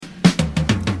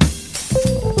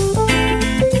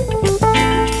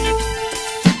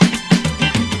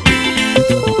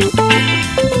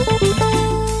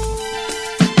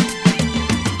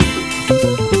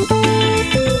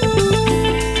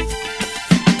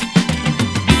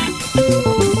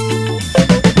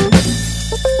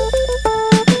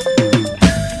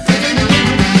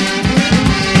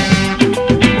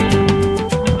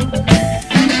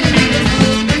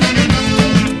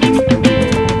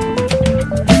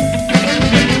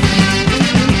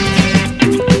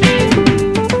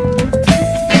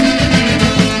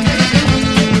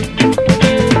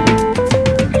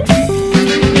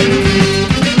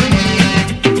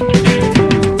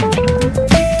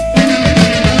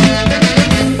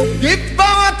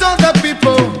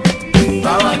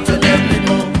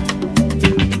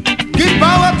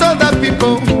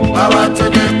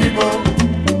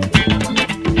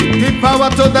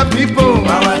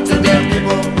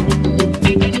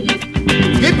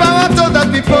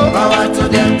Power to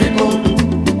them people.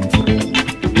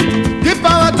 Give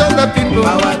power to the people.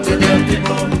 Power to them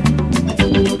people.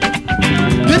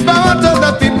 Give power to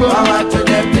the people. Power to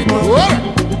them people. Whoa.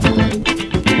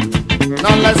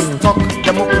 Now let's talk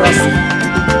democracy.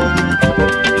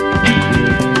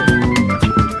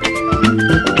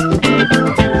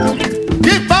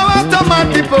 Give power to my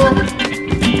people.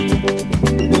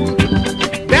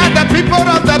 They are the people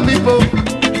of the people.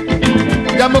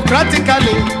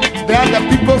 Democratically, they are the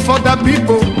people for the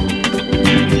people.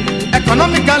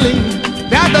 Economically,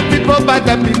 they are the people by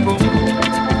the people.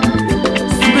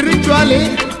 Spiritually,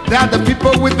 they are the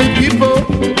people with the people.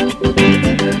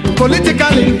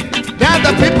 Politically, they are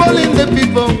the people in the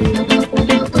people.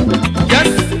 Yes,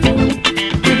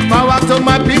 give power to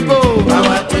my people.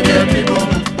 Power to them people.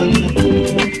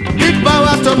 Give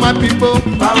power to my people.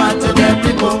 Power to them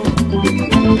people.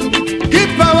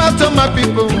 Give power to my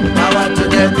people. Power to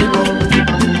them people.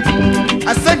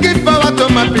 I say give power to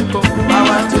my people.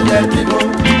 Power to them people.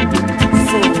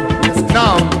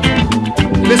 Now,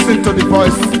 listen to the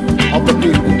voice of the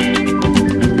people.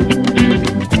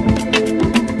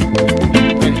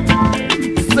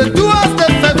 So do us the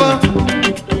favor,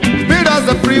 build us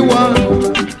a free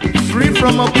world, free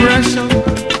from oppression.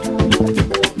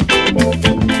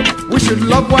 We should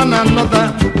love one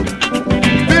another,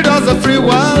 build us a free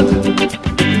world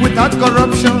without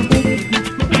corruption.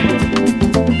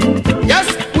 Yes,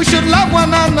 we should love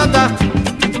one another,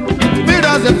 build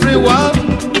us a free world,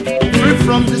 free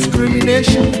from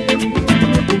discrimination.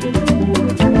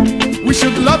 We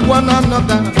should love one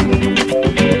another,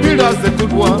 build us a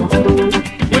good world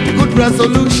with good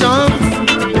resolutions.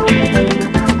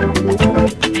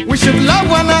 We should love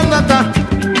one another,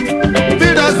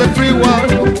 build us a free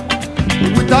world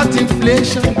without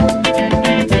inflation.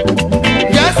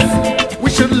 Yes, we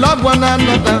should love one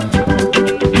another,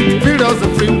 build us a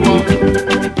free world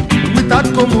without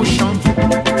commotion.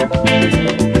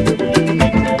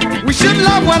 We should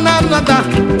love one another.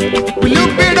 Will you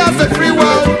build us a free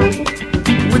world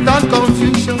without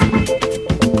confusion?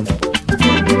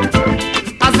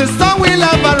 As the sun will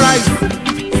ever rise,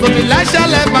 so the light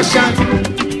shall ever shine.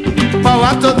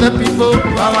 Power to the people.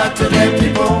 Power to them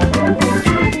people.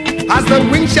 As the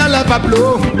wind shall ever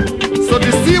blow, so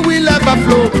the sea will ever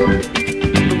flow.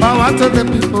 Power to the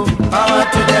people. Power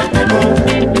to them people.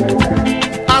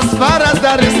 As far as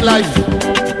there is life,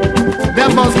 there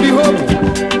must be hope.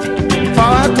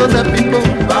 Power to the people.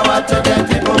 Power to them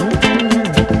people.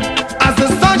 As the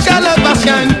sun shall ever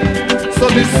shine, so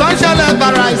the sun shall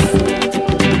ever rise.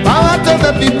 Power to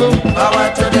the people. Power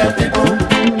to them people.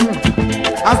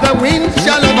 As the wind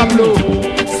shall ever blow,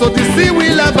 so the sea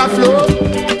will ever flow.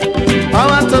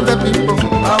 Power to the people.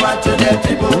 Power to them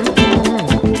people.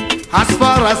 As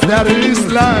far as there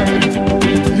is life,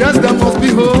 yes, there must be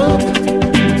hope.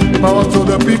 Power to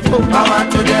the people. Power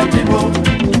to them people.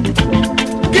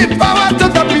 Give power to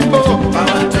the people.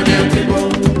 Power to them people.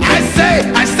 I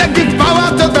say, give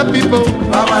power to the people.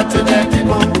 Power to them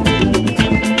people.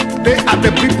 They are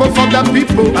the people for the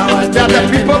people. They are the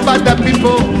people by the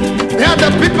people. They are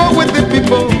the people with the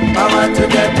people. Power to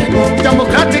them people.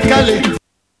 Democratically.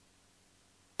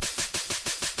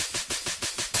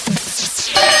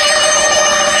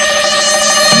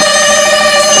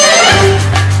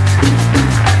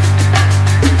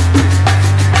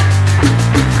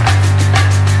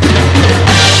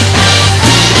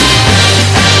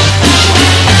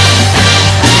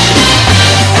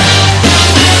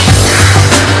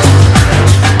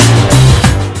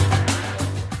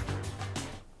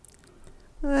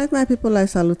 My people, I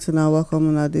salute and I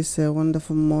welcome on this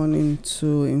wonderful morning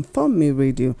to Inform Me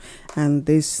Radio, and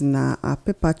this na a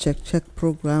paper check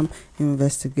program,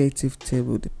 investigative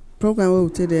table. The program will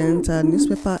take the entire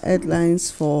newspaper headlines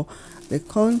for the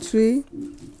country,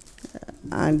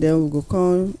 and then we go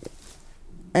come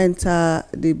enter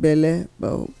the belle,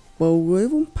 but we will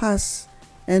even pass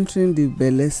entering the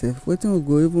belle self. What we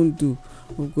go even do?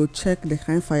 We go check the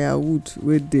kind firewood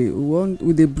where they want.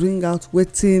 We they bring out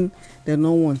waiting they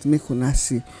no want make una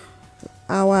see.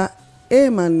 Our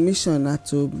aim and mission are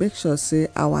to make sure say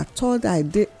our third eye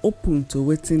dey open to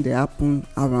waiting they happen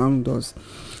around us,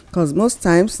 because most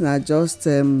times na just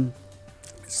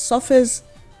surface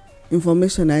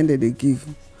information and they give.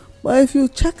 But if you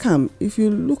check them, if you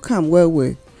look them well,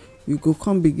 you go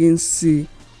come begin see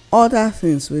other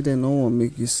things where they no want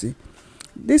make you see.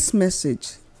 This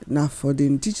message now for the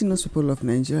indigenous people of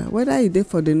Nigeria, whether it is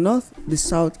for the north, the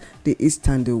south, the east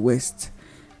and the west.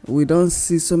 We don't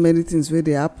see so many things where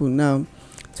they happen now.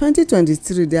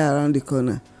 2023 they are around the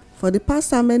corner. For the past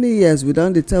how many years we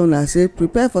don't tell now say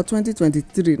prepare for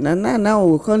 2023. Now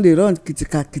we come dey run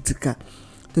kitika.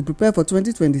 to prepare for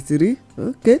 2023.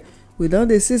 Okay, we don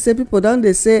dey see say people don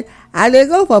dey say I dey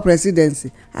go for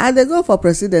presidency, I dey go for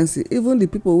presidency. Even the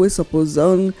people wey suppose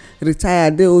don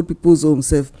retire dey old people's home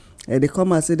sef, dey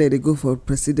come out say dem dey go for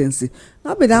presidency.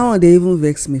 No be that one dey even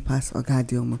vex me pass, Oga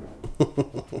Adeomo.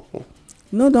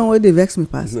 No don wey dey vex me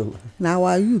pass na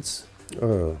our youth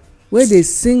wey dey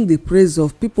sing the praise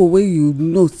of people wey you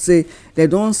know say dem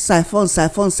don siphon,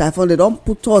 dem don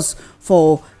put us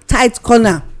for tight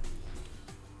corner.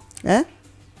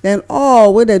 Then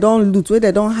all wey dem don loot, wey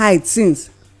dem don hide since,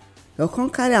 dem come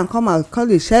carry am come out, come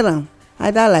dey share am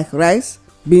either like rice,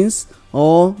 beans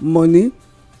or money.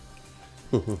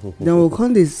 Dem go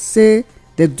come dey say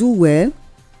dem do well.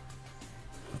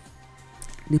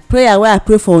 The prayer wey I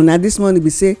pray for una this morning be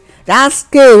say that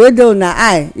scale wey dey una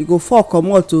eye e go fall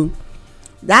comot o.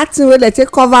 That thing wey dem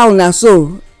take cover una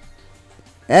so,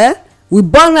 we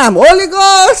burn am, Holy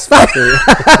Ghost fire.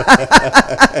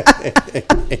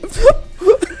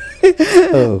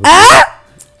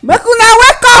 Make una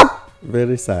wake up.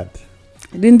 Very sad.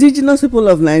 The indigenous people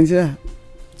of Nigeria.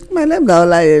 My name na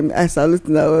Olayemi. I salute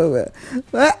una well.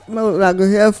 Well, I go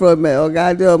hear from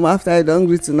Oga Adeomo after I don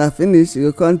greet una finish.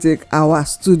 You go come take our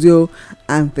studio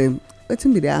anthem.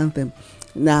 Wetin be the anthem?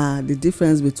 Na the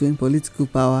difference between political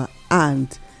power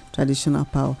and traditional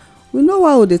power. We know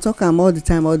why we dey talk am all the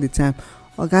time. Oga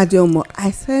Adeomo,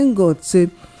 I thank God say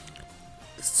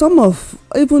some of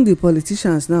even the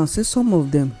politicians now, say some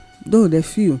of them, though they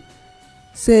few,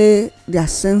 say their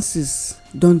senses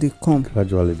don dey come.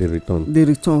 Gradually they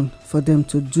return for them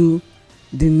to do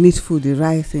the needful, the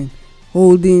right thing,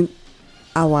 holding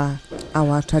our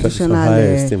traditional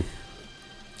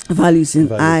values in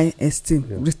high esteem,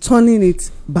 returning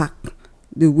it back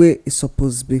the way it's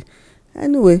supposed to be.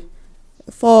 Anyway,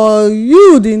 for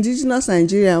you the indigenous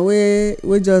Nigerian wey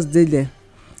just dey there,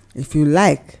 if you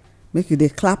like, make you dey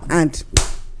clap hand,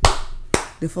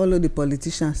 dey follow the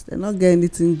politicians. They not get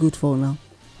anything good for now.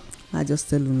 I just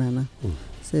tell una now.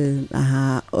 Say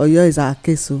Oyo is our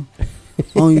case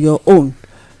on your own.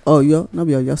 Oyo, not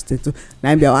be Oyo state too.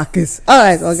 Now be our case. All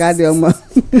right, Oga Adeomo.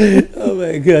 Oh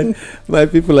my God, my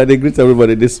people, I dey greet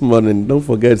everybody this morning. Don't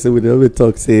forget, say we dey always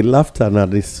talk, say laughter na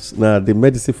the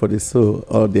medicine for the soul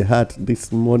or the heart.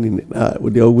 This morning, we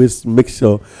dey always make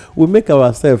sure we make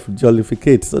ourselves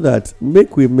jollificate, so that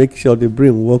we make sure the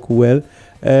brain work well,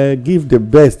 give the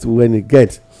best when it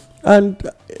gets,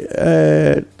 and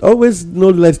always no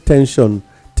let tension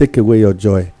take away your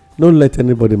joy. Don't let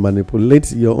anybody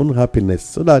manipulate your own happiness,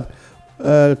 so that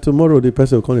tomorrow the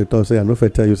person will come and talk, say, I no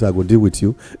fit tell you, so I go deal with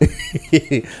you.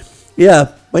 Yeah,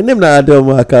 my name is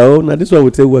Adeomo Akao. Now this one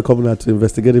we say welcome now to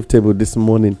investigative table this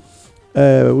morning.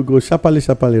 We go sharply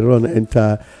run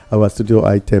enter our studio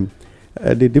item.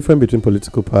 The difference between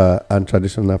political power and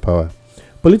traditional power.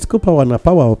 Political power and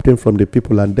power obtained from the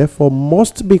people, and therefore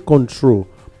must be controlled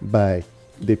by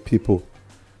the people.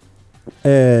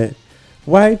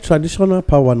 Why traditional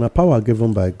power and power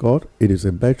given by God, it is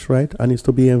a birthright and is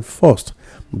to be enforced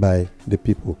by the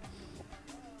people.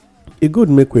 It good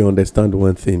make we understand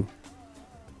one thing.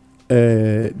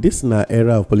 This is an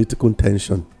era of political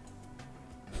tension.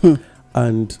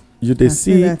 And you they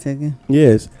see that again.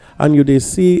 Yes, and you they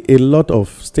see a lot of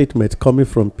statements coming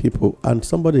from people, and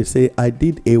somebody say, I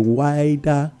did a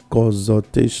wider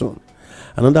consultation.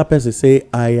 Another person say,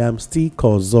 I am still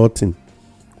consulting.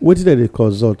 What did they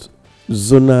consult?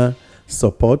 Zonal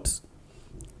support,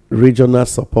 regional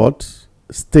support,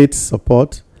 state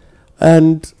support,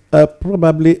 and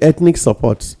probably ethnic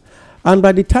support. And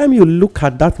by the time you look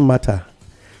at that matter,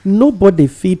 nobody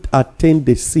fit attain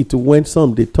the seat when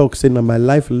some they talk say na my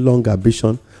lifelong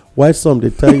ambition, while some they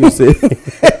tell you say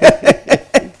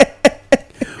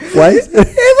why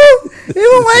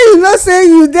even when you not say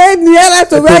you dey nearer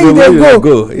to where you dey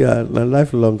go. Yeah, na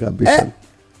lifelong ambition.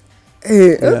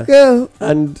 Okay.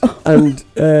 And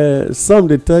some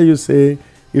they tell you say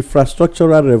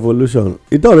infrastructural revolution.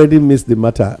 It already missed the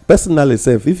matter. Personally,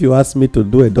 if you ask me to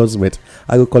do endorsement,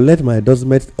 I will collect my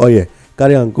endorsement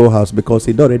carry and go house, because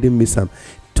it already missed them.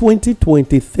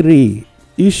 2023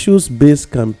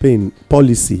 issues-based campaign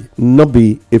policy, not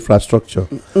be infrastructure.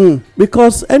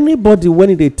 Because anybody,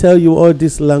 when they tell you all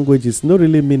these languages, not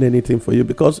really mean anything for you.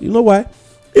 Because you know why?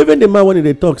 Even the man when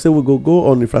they talk say we go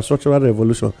on infrastructural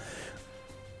revolution.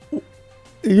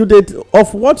 You did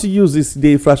of what use is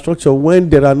the infrastructure when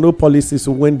there are no policies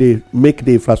when they make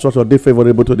the infrastructure they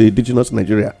favorable to the indigenous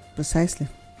Nigeria? Precisely.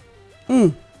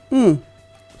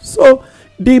 So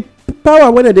the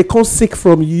power when they come seek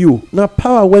from you, now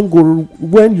power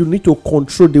when you need to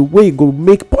control the way you go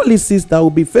make policies that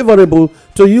will be favorable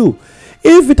to you.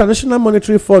 If International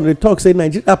Monetary Fund they talk say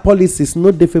Nigeria policies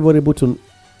not favorable to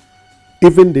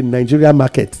even the Nigeria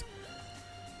market,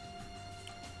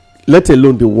 let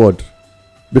alone the world.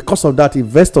 Because of that,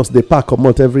 investors they pack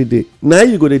comot every day. Now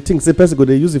you go to think say person go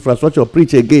to use infrastructure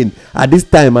preach again at this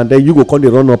time, and then you go come dey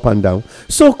run up and down.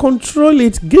 So control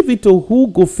it, give it to who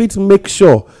go fit make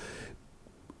sure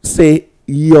say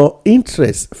your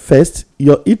interest first,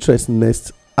 your interest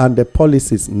next, and the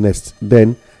policies next.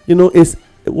 Then it's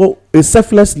a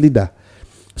selfless leader.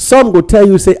 Some go tell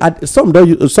you say some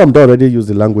don't already use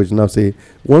the language now, say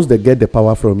once they get the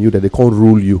power from you that they can't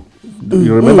rule you.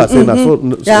 You remember saying that? So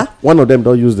one of them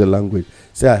don't use the language.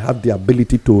 Say I have the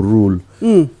ability to rule.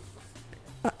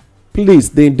 Please,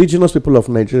 the indigenous people of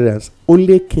Nigerians,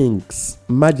 only kings,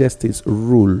 majesties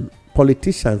rule.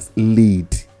 Politicians lead.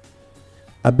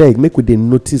 I beg, make we dey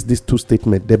notice these two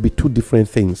statements. There be two different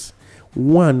things.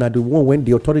 One are the one when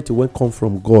the authority will come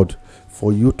from God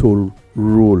for you to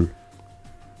rule.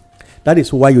 That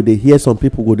is why you dey hear some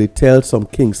people go dey tell some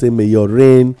kings say, "May your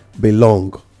reign be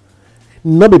long."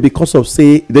 Not be because of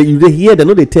say you dey hear they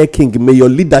know they tell king, "May your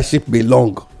leadership be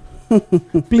long."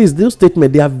 Please, those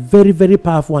statements, they are very, very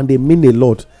powerful and they mean a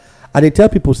lot. And they tell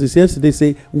people since yesterday,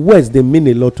 say words they mean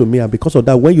a lot to me, and because of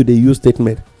that, when you they use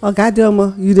statement,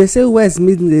 you they say words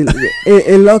mean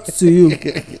a lot to you.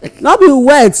 Not be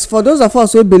words for those of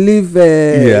us who believe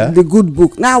the good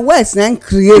book. Now words then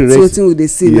create something with the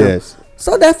see now.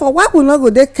 So therefore, why we not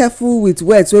go dey careful with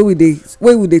words where we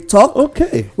they talk,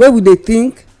 where we they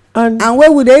think, and where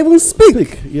would they even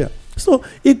speak? So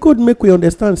it could make we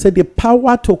understand, say the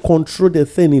power to control the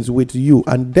thing is with you,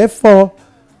 and therefore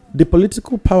the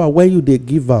political power where you they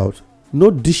give out, no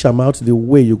dish them out the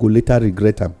way you go later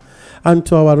regret them. And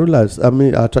to our rulers,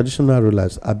 our traditional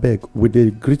rulers, I beg, with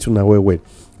the greet on our way.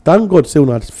 Thank God, say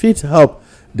we fit help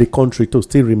the country to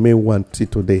still remain one till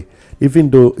today, even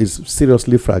though it's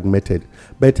seriously fragmented.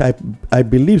 But I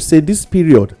believe, say this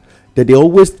period that they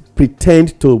always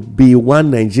pretend to be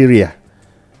one Nigeria,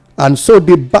 and so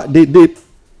the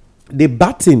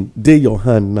baton they your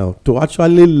hand now to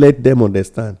actually let them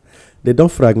understand. They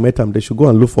don't fragment them. They should go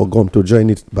and look for gum to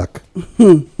join it back.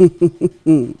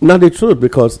 Now the truth,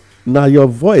 because now your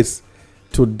voice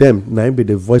to them now be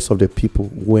the voice of the people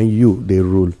when they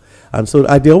rule. And so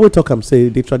they always talk and say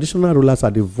the traditional rulers are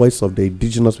the voice of the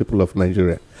indigenous people of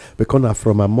Nigeria, because now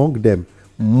from among them,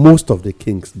 most of the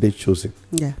kings they chosen.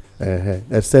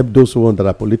 Except those ones that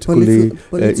are politically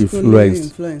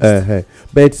influenced.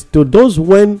 But to those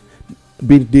when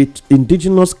be the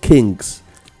indigenous kings,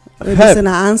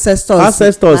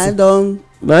 ancestors. I don't.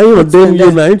 Now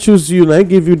I choose you. I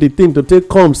give you the thing to take.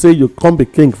 Come say you come be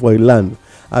king for a land.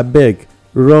 I beg,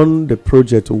 run the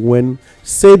project when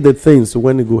say the things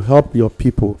when it will help your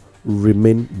people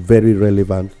remain very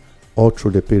relevant all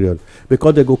through the period,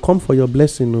 because they go come for your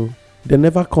blessing. No, they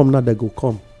never come now. They go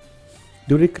come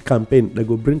during campaign. They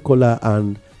go bring cola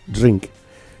and drink.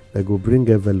 They go bring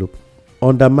envelope,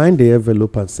 undermine the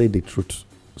envelope and say the truth,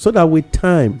 so that with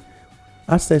time,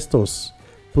 ancestors,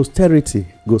 posterity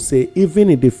go say, even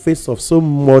in the face of so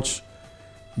much,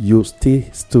 you still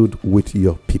stood with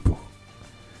your people.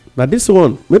 Now this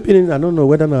one, maybe I don't know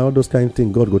whether now all those kind of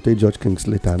things God go take George Kings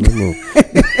later. I don't know.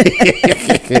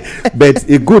 But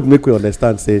it good make we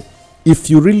understand, say, if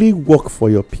you really work for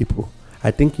your people,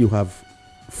 I think you have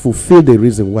fulfilled the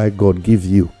reason why God give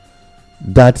you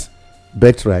that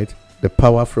birthright, the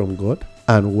power from God,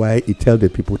 and why He tell the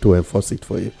people to enforce it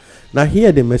for you. Now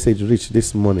here the message reached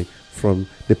this morning from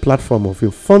the platform of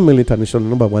Inform Mail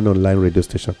International, #1 online radio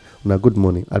station. Now good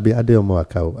morning. I'll be Adeomo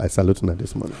Akao. I salute you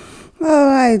this morning. All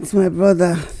right, my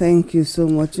brother. Thank you so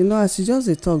much. As you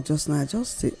just talk just now,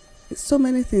 so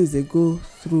many things they go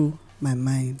through my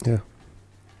mind. Yeah.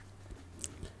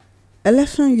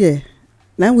 Election year.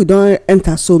 Now we don't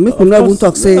enter, so make we not even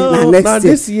talk say next year.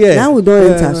 This year. Now we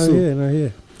don't enter, so.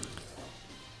 Here.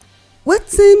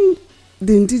 Wetin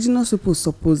the indigenous people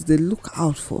suppose they look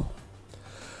out for?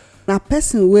 Now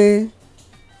person where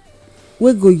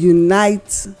go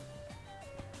unite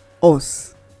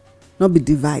us, not be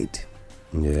divide.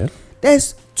 Yeah.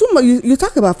 There's too much. You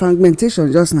talk about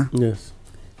fragmentation just now. Yes.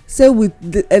 Say with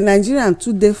Nigerian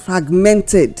today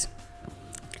fragmented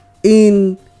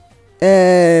in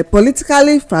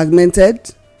politically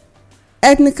fragmented,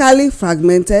 ethnically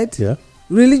fragmented,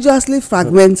 religiously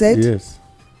fragmented. Yes.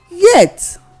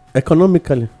 Yet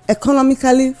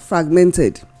economically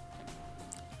fragmented.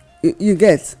 You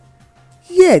get.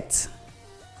 Yet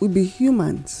we be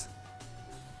humans.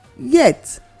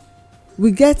 Yet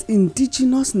we get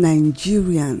indigenous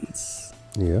Nigerians.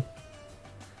 Yeah.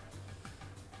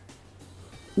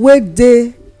 Where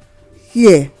they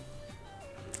here.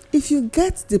 If you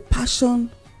get the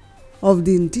passion of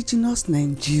the indigenous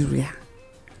Nigeria,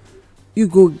 you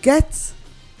go get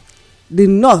the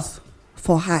north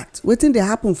for heart. Wetin dey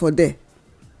happen for there,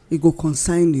 e go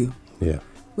concern you. Yeah.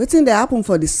 Wetin dey happen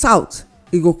for the south,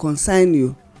 e go concern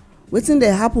you. Wetin dey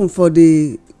happen for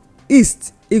the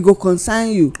east, e go concern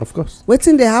you. Of course.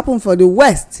 Wetin dey happen for the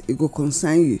west, e go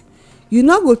concern you. You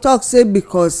no go talk say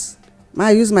because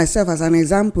I use myself as an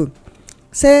example,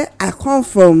 say I come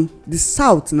from the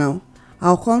south now,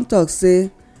 I'll come talk say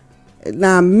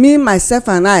na me, myself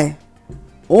and I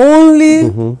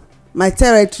only my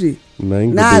territory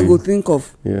now I go think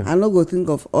of. Yeah. I no go think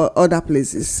of other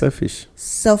places.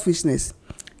 Selfishness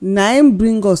na im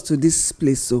bring us to this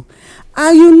place. So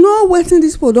and you know wetin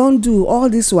dis people don do all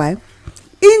this while?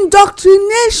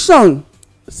 Indoctrination.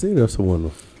 Serious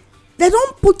one. They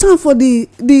don put am for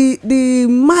the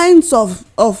minds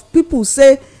of people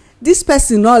say this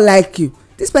person not like you,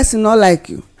 this person not like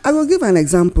you. I go give an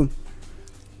example.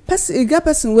 You get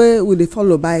person wey we dey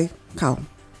follow buy cow,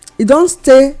 e don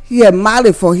stay here,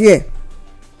 marry for here.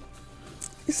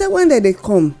 He say when they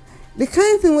come, the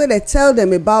kind thing wey they tell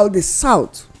them about the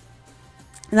south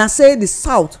na say the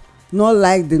south not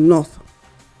like the north.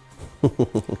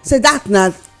 Say that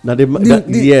na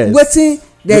yes, wetin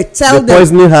they tell them. The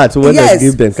poisoning heart when yes, they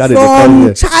give them carry they come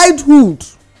here from childhood.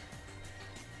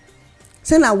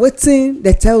 Say na wetin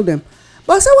they tell them.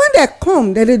 But say when they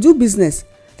come, they do business.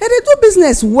 They do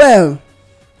business well.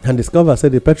 And discover say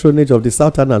the patronage of the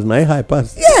southerners na high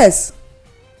pass. Yes.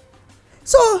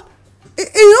 So in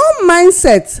your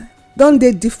mindset don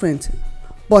dey different,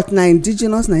 but na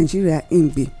indigenous Nigeria im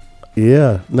be.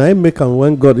 Yeah, na im make am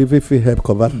when God even fit help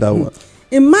convert that one.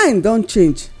 Im mind don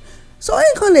change. So when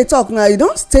you come dey talk now, you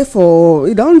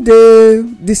don dey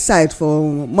this side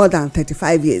for more than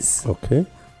 35 years. Okay.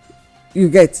 You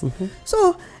get.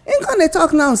 So im come dey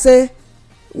talk now say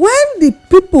when the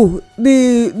people,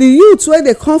 the youths wey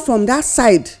dey come from that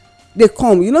side, they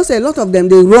come, you know say a lot of them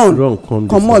dey run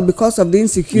comot because of the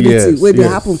insecurity wey dey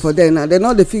happen for them now. They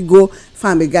no dey fit go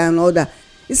farm again and all that.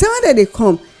 He say when they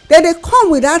come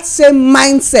with that same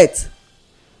mindset.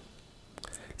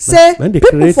 Say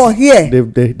people for here,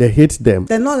 they hate them.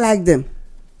 They not like them.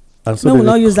 And so no, we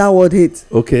not use that word hate.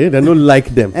 Okay, they don't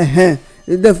like them.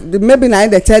 Maybe now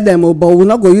they tell them, but we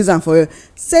not go use them for you.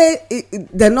 Say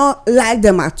they not like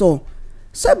them at all.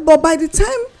 So, but by the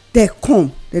time they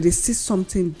come, they see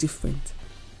something different.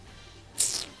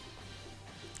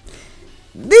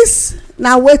 This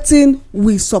now wetin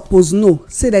we suppose know.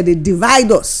 Say that they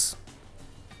divide us,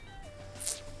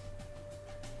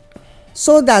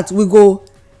 so that we go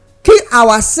kill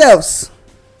ourselves,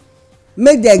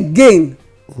 make them gain,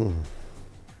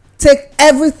 take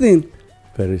everything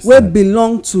wey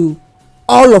belong to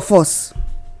all of us.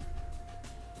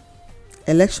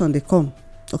 Election dey come.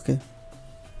 Okay,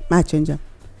 my change am.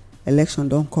 Election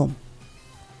don come.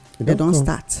 They don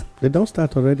start. They don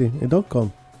start already. It don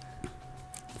come.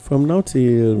 From now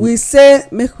till we say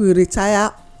make we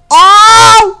retire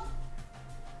all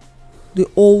the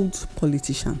old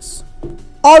politicians,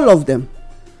 all of them.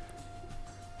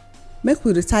 Make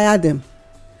we retire them.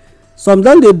 Some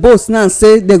don dey boast now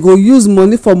say they go use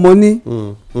money for money.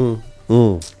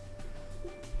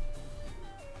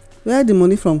 Where the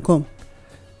money from come?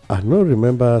 I no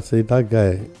remember say that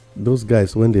guy, those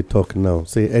guys when they talk now,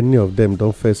 say any of them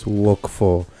don first work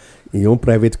for im own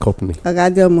private company.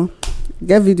 Agadeomo,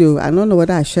 get video. I don't know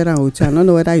whether I share am with you. I don't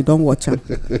know whether you don watch am.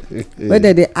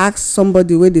 Whether they ask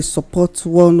somebody wey dey support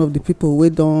one of the people wey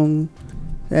don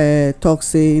talk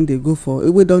say they go for,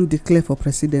 we don declare for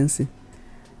presidency.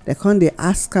 They come dey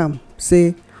ask am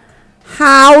say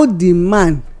how the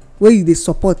man wey you dey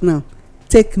support now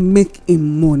take make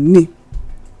im money.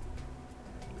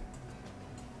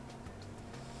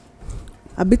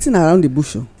 I beating around the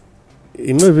bush.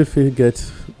 You know if you get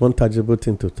one tangible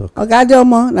thing to talk.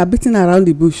 Ogadeomo na beating around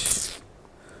the bush.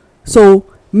 So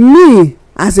me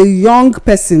as a young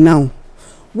person now,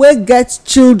 wey get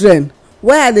children,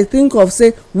 wey I dey think of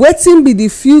say wetin be the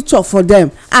future for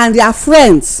them and their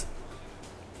friends,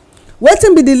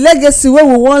 wetin be the legacy wey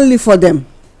we wan leave for them,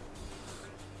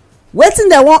 wetin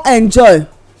they wan enjoy.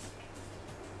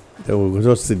 Then we go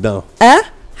just sit down.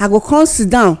 I go come sit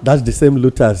down. That's the same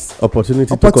looters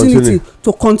opportunity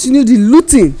to continue the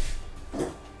looting.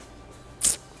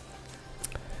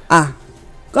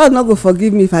 God no go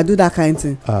forgive me if I do that kind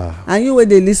thing. And you wey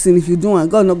dey listen, if you do am,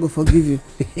 God no go forgive you.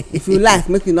 If you like,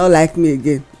 make you not like me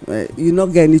again. You no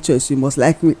get any choice, you must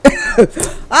like me.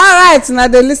 Alright, now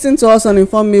they listen to us on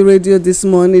Inform Me Radio this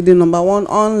morning, the number 1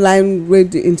 online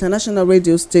radio, international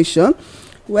radio station,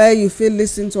 where you feel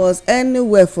listen to us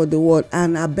anywhere for the world.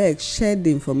 And I beg, share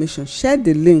the information, share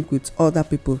the link with other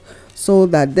people, so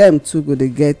that them too go they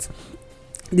get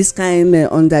this kind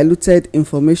undiluted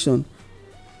information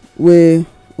wey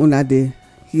una dey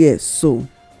hear so,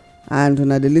 and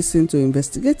una dey listen to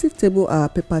investigative table, our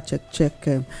paper check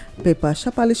paper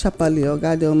sharparly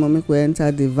oga dey omo make we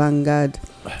enter the Vanguard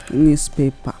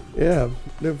newspaper. Yeah,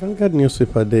 the Vanguard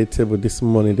newspaper day table this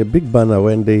morning, the big banner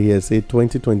when they here say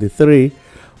 2023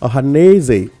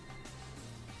 Ohanaeze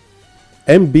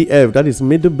MBF, that is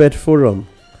Middle Belt Forum,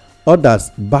 orders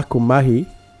back Umahi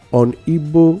on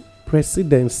Igbo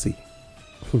presidency.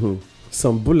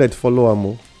 Some bullet follow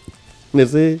am. They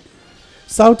say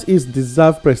Southeast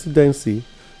deserve presidency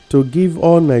to give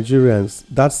all Nigerians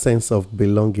that sense of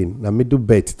belonging. Now Middle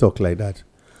Belt talk like that.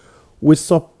 We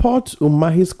support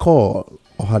Umahi's call,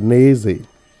 Ohanaeze.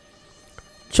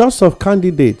 Choice of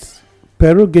candidates,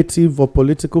 prerogative of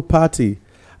political party,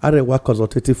 Arewa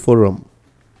Consultative Forum.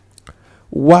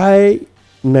 Why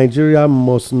Nigeria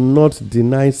must not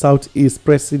deny Southeast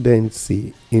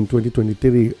presidency in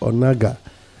 2023 Onaga.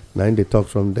 Now they talk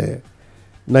from there.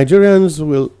 Nigerians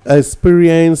will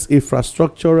experience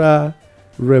infrastructural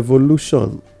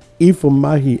revolution if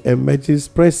Umahi emerges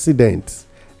president.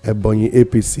 Ebonyi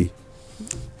APC.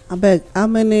 Abeg, how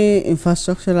many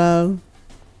infrastructural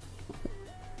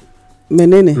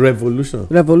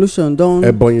revolution don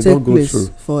take place through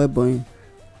for Ebonyi?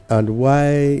 And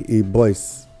why a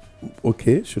boys,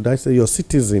 okay, should I say your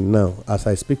citizen now, as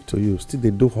I speak to you, still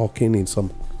they do hawking in some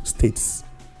states?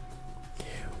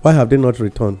 Why have they not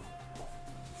returned?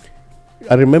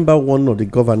 I remember one of the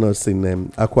governors in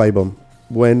Akwa Ibom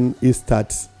when he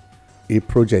starts a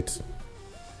project.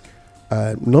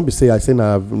 Not be say I say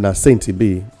na saint he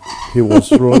be. He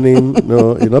was running.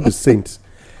 No, he not be saint.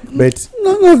 But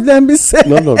none of them be saint.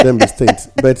 None of them be saint.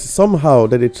 But somehow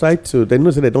that they try to, they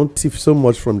know say they don't thief so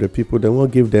much from the people. They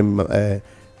won't give them a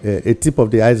tip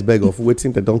of the iceberg of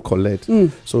waiting they don't collect.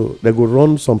 So they go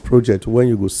run some project when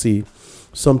you go see.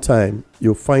 Sometime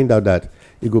you'll find out that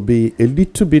it will be a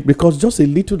little bit, because just a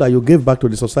little that you give back to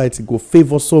the society go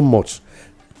favor so much,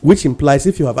 which implies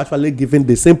if you have actually given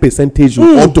the same percentage you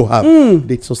ought to have,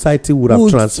 the society would have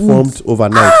transformed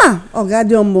overnight.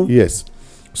 Yes.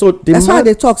 So that's why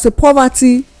they talk. Say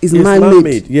poverty is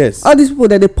man-made. Yes. All these people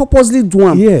that they purposely do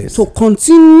them. Yes. To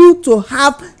continue to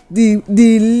have the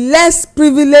less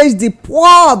privileged, the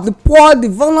poor, the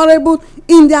vulnerable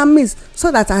in their midst,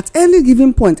 so that at any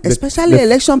given point, especially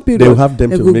election period, they will have them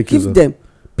they to will make give them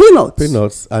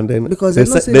peanuts, and then because they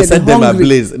set them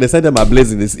ablaze. They set them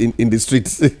ablaze in the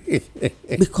streets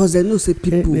because they know say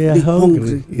people they are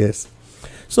hungry. Yes.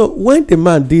 So when the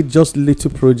man did just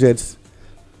little projects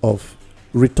of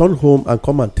return home and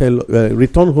come and tell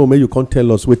return home, and you can't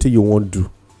tell us what you want to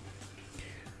do,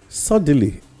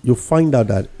 suddenly you find out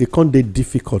that it can't be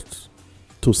difficult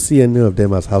to see any of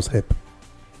them as house help.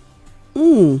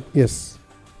 Yes,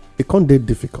 it can't be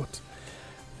difficult,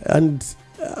 and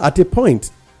at a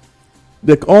point,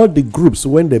 like all the groups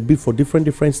when they be for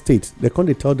different states, they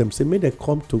can't tell them say, may they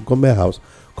come to government house,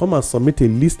 come and submit a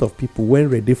list of people when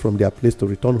ready from their place to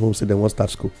return home, so they won't start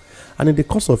school. And in the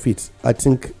course of it, I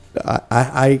think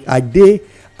I they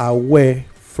aware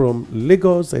from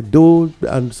Lagos, Edo,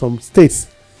 and some states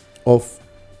of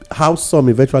how some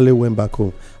eventually went back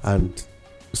home, and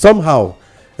somehow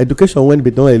education when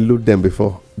we don't elude them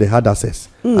before they had access,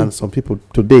 and some people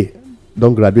today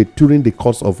don't graduate during the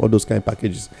course of all those kind of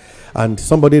packages, and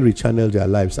somebody rechanneled their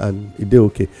lives and it did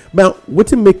okay. But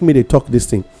what make me they talk this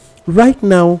thing right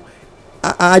now?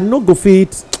 I no go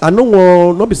fit. I no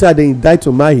want not be say they die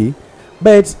to Mahi,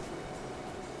 but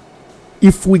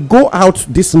if we go out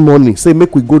this morning, say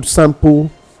make we go sample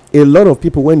a lot of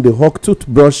people when they hawk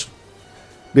toothbrush,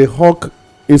 they hawk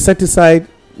insecticide,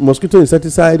 mosquito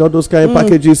insecticide, all those kind of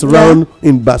packages round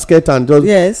in basket and just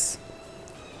yes.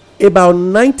 About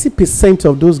 90%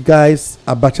 of those guys,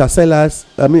 abacha sellers,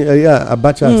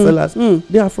 sellers,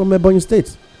 they are from Ebonyi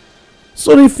State.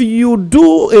 So if you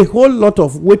do a whole lot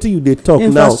of what they talk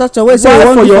now, why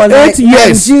for your 8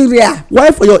 years? Nigeria.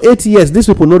 Why for your 8 years these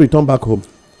people no return back home?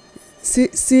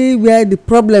 See where the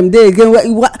problem dey again.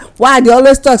 Why they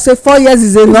always talk say 4 years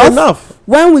is enough?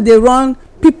 When will they run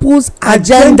people's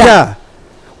agenda?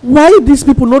 Why these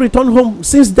people no return home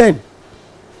since then?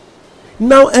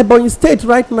 Now Ebonyi State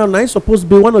right now is supposed to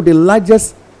be one of the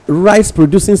largest rice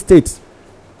producing states.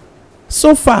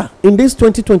 So far in this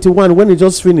 2021, when it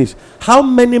just finished, how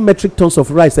many metric tons of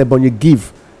rice Ebonyi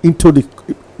give into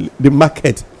the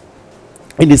market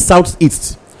in the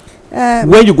southeast?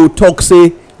 When you go talk,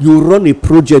 say you run a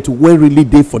project where really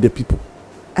dey for the people,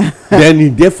 then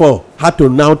you therefore had to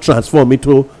now transform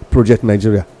into Project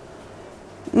Nigeria.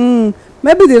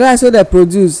 maybe the rice wey dem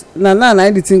produce na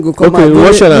the thing go come Okay, out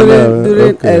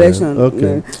during okay, election.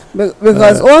 okay.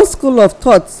 Because one school of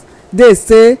thought dey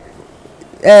say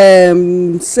a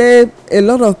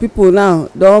lot of people now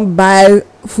don buy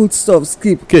foodstuffs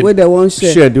keep wey dem wan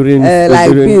share during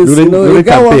like beans, you know, during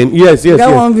campaign. Yes. get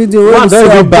one video wey don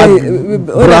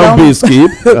brown beans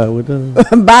keep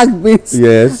bag beans.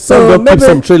 Yes, some don keep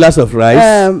some trailers of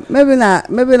rice. Maybe na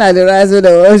the rice wey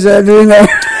dem wan share during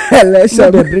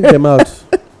election. Dem bring them out.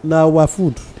 Na our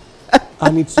food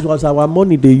and it was our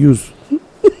money they use.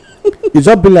 E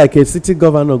just be like a city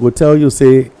governor go tell you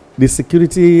say the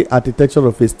security architecture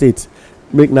of a state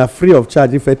make na free of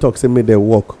charge if I talk say make dem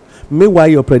work. Meanwhile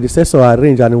your predecessor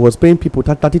arrange and he was paying people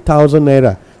 30,000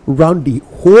 naira round the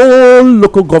whole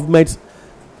local government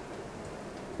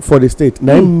for the state.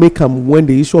 Now make am when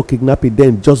the issue of kidnapping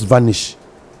then just vanish.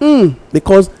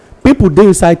 Because people dey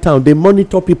inside town, they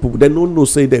monitor people, they don't know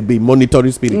say they be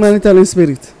monitoring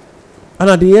spirit. And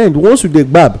at the end, once you dey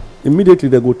gbab, immediately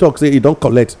they go talk say e don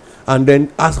collect, and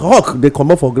then as hawk they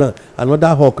come up for ground,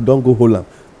 another hawk don go hold am.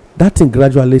 That thing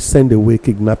gradually send away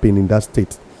kidnapping in that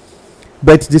state.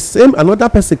 But the same another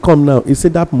person come now, he say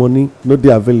that money no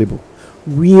dey available.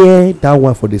 Where that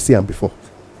one for the see am before?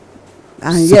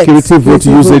 And security vote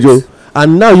usage,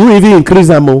 and now you even increase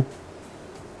am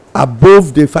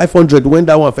above the 500 when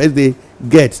that one first dey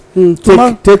get.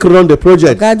 Take run the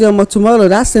project. Tomorrow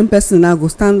that same person now go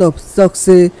stand up talk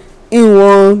say im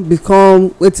wan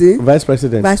become wetin? Vice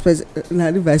president.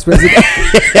 Na the vice president.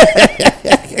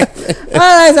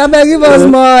 Alright, abeg give us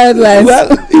more headlines.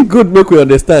 Well, e good make we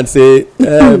understand say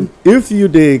if you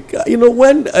dey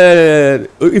when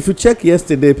if you check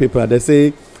yesterday paper they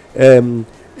say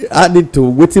added to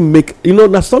wetin make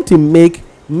na something make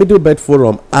Middle Belt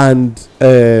Forum and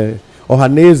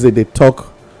Ohaneze dey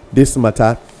talk this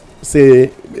matter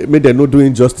say make dem no do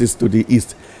injustice to the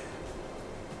east.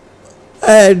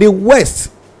 The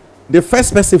west, the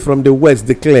first person from the west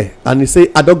declare and he say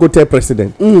I don go tell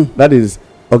president. That is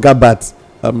Oga Bat.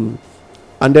 And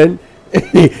then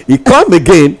he come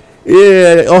again.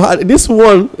 This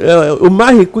one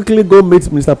Umahi quickly go meet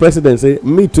Mr. President, say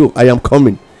me too, I am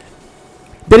coming.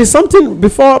 There is something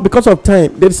because of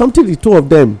time, there is something the two of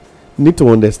them need to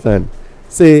understand.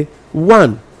 Say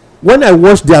one, when I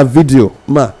watch their video,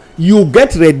 you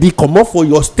get ready, come up for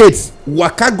your states,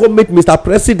 waka go meet Mr.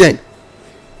 President.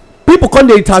 People come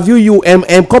dey interview you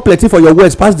completely for your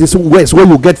words pass this words wey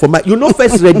you get for my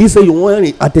first ready say you wan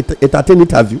entertain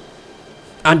interview,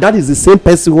 and that is the same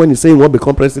person when he say he wan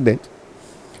become president.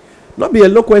 Not be a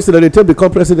local question they take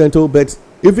become president but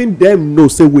even them know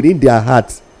say within their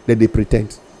heart that they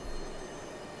pretend.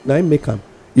 Na im make am.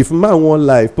 If man wan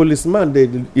lie, policeman dey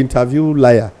interview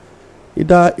liar,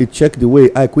 either he check the way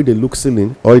eye quick dey look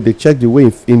ceiling or he dey check the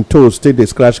way im toes take dey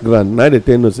scratch ground. Na dey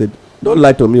tell no say don't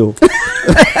lie to me.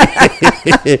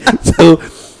 So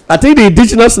I think the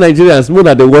indigenous Nigerians more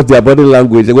than they watch their body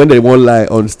language when they won't lie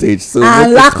on stage. So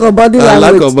and lack of body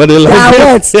language. Lack of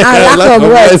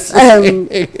words.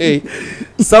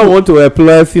 Some want to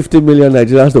employ 50 million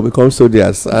Nigerians to become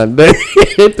soldiers, and then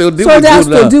to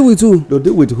deal with who? To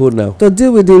deal with who now? To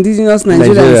deal with the indigenous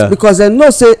Nigerians, because they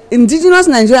know say indigenous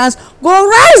Nigerians go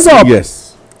rise up. Yes.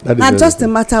 Not just a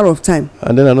matter of time.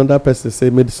 And then another person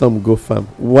say made some go farm.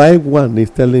 Why one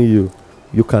is telling you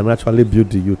can actually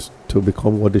build the youth to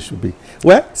become what they should be?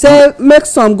 Well, say make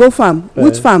some go farm.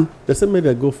 Which farm? They say make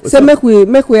they go. Say make we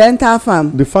enter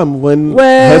farm. The farm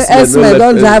where herdsmen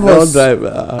don't drive us.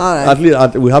 At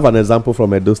least we have an example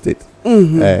from Edo State.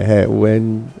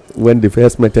 When the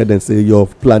herdsmen tell them say your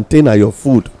plantain are your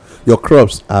food, your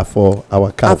crops are for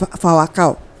our cow. For our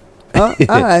cow. All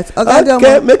right.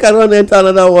 Okay, make I run enter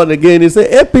another one again. He say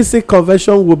APC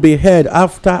convention will be held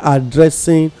after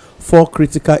addressing 4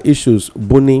 critical issues.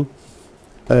 Buni,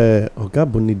 Oga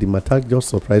Buni, the matter just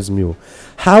surprised me.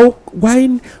 Why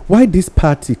this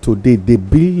party today they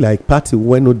be like party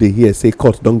when no they hear say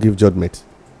court don't give judgment?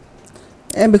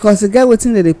 And because the guy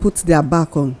waiting that they put their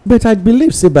back on. But I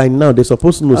believe say by now they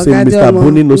supposed to know say Mr.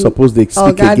 Buni no supposed to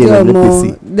speak again on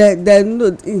APC. They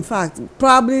know, in fact,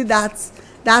 probably that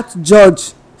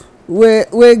judge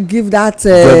will give that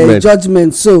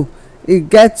judgment, so it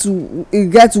gets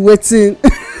waiting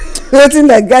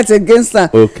they get against them.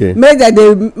 Okay, make that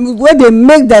they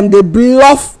make them they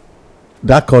bluff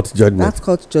that court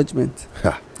judgment.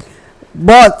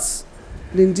 But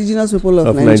the indigenous people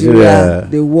of Nigeria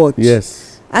they watch.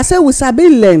 Yes, I say we sabi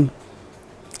learn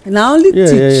na only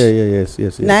teach.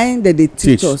 Yes. Na that they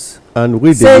teach us, and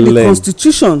we say learn. The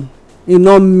constitution it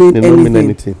not mean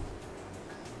anything.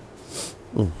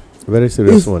 Very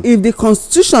serious one. If the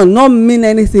constitution not mean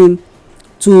anything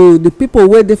to the people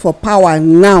wey dey for power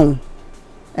now,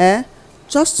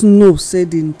 just know say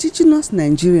the indigenous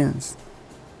Nigerians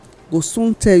go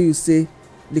soon tell you say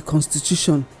the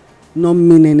constitution no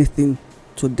mean anything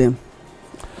to them.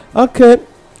 Okay.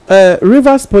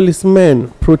 Rivers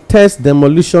policemen protest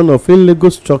demolition of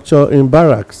illegal structure in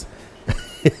barracks.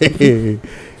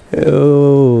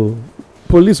 Oh,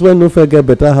 police wey no fit get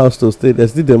better house to stay, they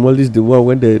still demolish the one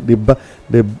when the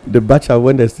batcher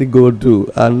when they still go do.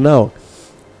 And now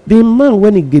the man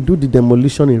when he do the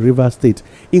demolition in Rivers State,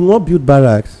 he won't build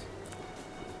barracks.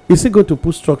 He still go to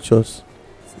put structures.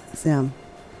 Sam,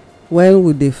 when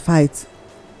would they fight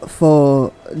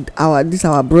for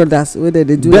our brothers, whether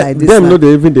they do like this? Them no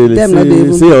dey even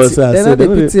see us. They no dey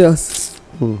pity us.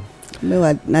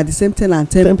 Na the same thing and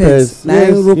 10 pence. Na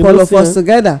group all of us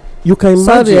together. You can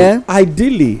imagine.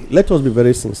 Ideally, let us be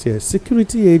very sincere.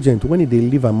 Security agent, when they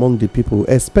live among the people,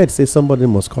 expect say somebody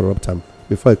must corrupt them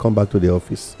before he come back to the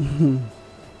office.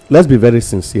 Let's be very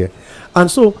sincere.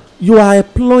 And so you are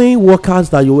employing workers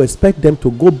that you expect them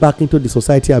to go back into the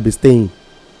society and be staying.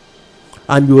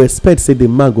 And you expect say the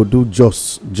man go do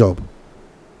just job.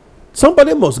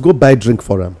 Somebody must go buy drink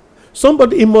for him.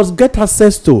 Somebody he must get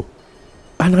access to.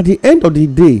 And at the end of the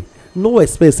day, no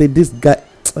expect say this guy.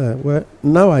 Well,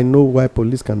 now I know why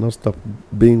police cannot stop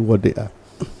being what they are.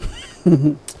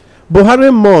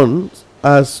 Buhari mourns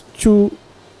as Chu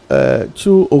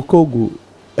Okogu,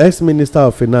 ex-minister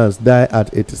of finance, died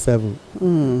at 87.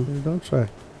 Don't try.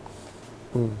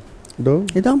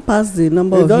 It don't pass the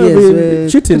number of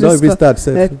years. Cheating don't even start.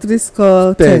 3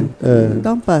 score 10.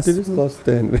 Don't pass. 3 scores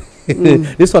 10.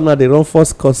 This one now they run 4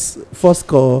 score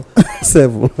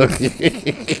 7.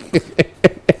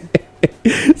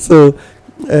 So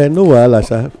no wahala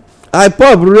sha.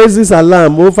 IPOB raises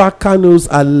alarm over Kano's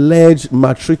alleged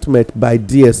maltreatment by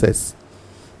DSS.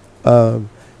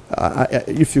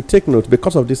 If you take note,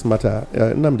 because of this matter,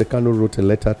 Nnamdi Kanu wrote a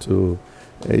letter to.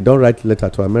 He don't write letter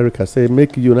to America. Say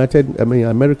make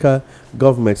America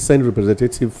government send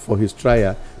representative for his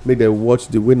trial. Make them watch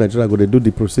the way Nigeria go. They do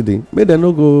the proceeding. Make them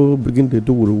not go begin to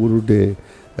do wuru. They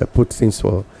put things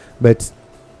for. But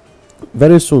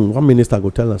very soon, one minister go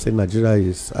tell us say Nigeria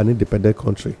is an independent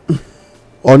country.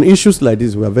 On issues like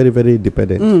this, we are very, very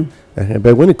dependent.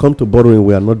 But when it comes to borrowing,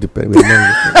 we are not dependent.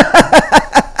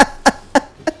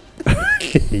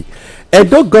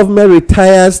 Edo government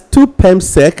retires 2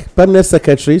 PEMSEC permanent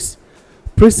secretaries,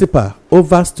 principal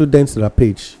over students'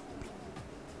 rampage.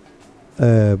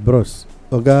 Bros,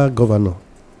 Oga Governor,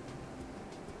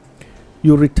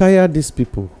 you retire these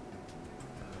people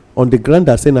on the ground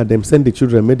that saying that them send the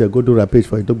children, make them go do rampage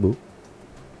for Edogbo.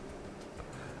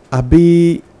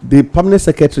 Abi the permanent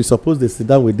secretary suppose they sit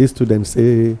down with these students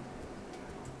say,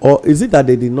 or is it that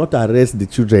they did not arrest the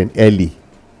children early?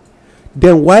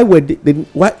 Then why were they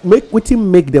why make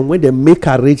them when they make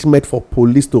arrangement for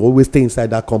police to always stay inside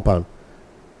that compound?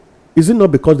 Is it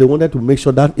not because they wanted to make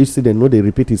sure that incident no they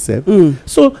repeat itself?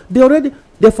 So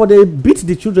therefore they beat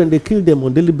the children, they kill them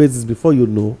on daily basis before you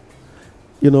know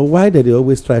why did they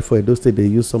always try for those days they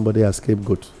use somebody as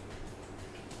scapegoat?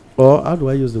 Or how do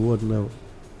I use the word now?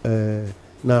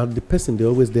 Now the person they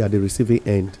always there at the receiving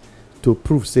end to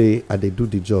prove say they do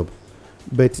the job.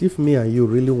 But if me and you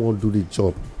really won't do the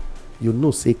job,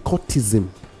 say courtism,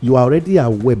 you are already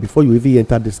aware before you even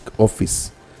enter this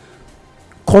office.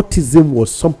 Courtism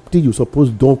was something you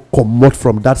supposed don't come out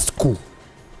from that school.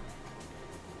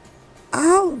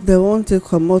 How they want to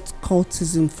come out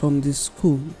courtism from the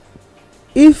school?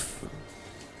 If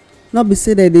not be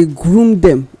say that they groom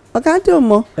them. Okay,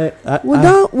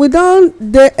 we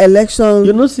don't the election time.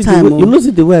 You know see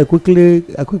the way I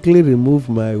quickly remove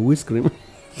my windscreen.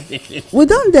 We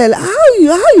don't tell how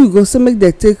you go so make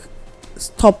they take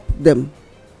stop them.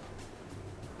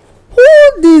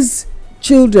 Who these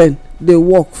children they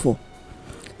work for?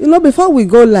 Before we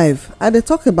go live, I dey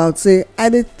talk about say I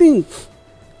dey think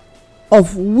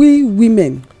of we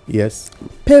women. Yes.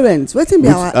 Parents, wetin be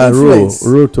our influence?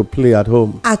 Role to play at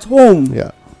home. At home.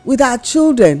 Yeah. With our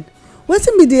children.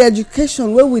 Wetin be the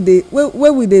education where we dey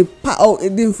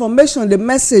the information, the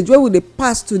message where we dey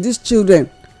pass to these children,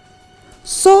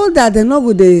 so that they no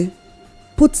go dey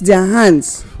put their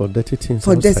hands for dirty things.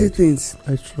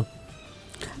 That's true.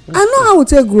 I know how we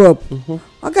take grow up.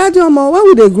 Okay, when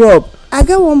we dey grow up, I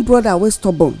get one brother wey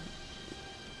stubborn.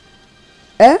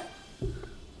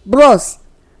 Bros,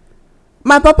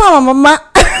 my papa and my mama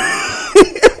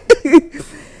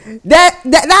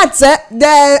that's it.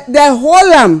 They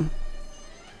hold am.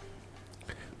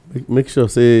 Make sure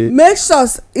say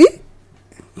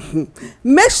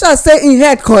in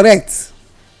head correct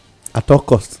at all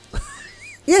cost.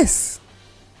 Yes,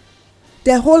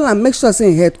 they hold am make sure say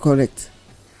in head correct.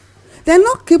 dem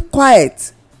no keep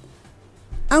quiet.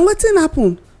 And wetin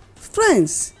happen?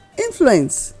 Friends,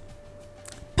 influence,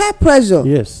 peer pressure.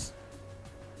 Yes.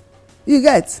 You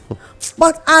get?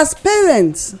 But as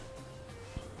parents,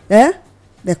 they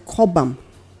curb am.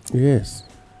 Yes.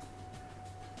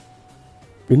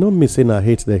 You know me saying I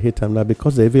hate, they hate am now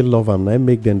because they even love am. I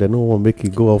make them, they no want make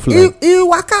it go offline. You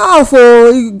waka off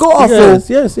you go off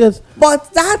Yes.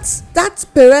 But that's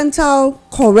parental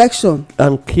correction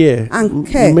And care.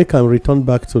 Make am return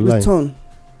back to life. return.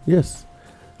 Yes.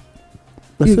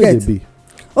 That's You what get? they be.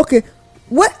 Okay,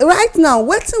 right now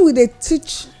wetin we dey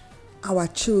teach our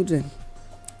children?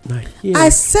 Now here. I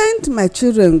send my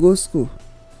children go school.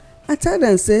 I tell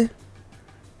them say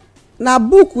na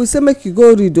book we say make you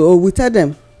go read o. We tell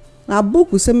them na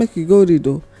book we say make you go read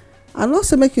o. I no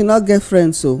say make you not get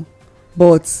friends o,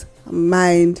 but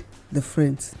mind the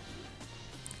friends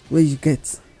wey you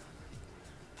get.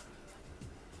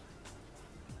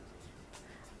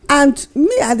 And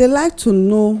me, I dey like to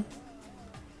know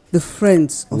the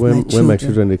friends of my children. When my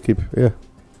children they keep,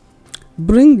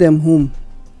 Bring them home.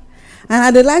 And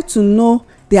I dey like to know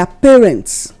their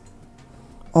parents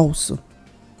also,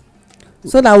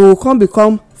 so that we will come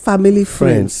become family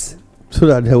friends. so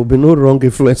that there will be no wrong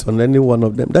influence on any one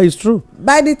of them. That is true.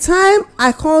 By the time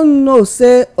I can't know,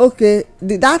 say okay,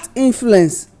 that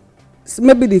influence,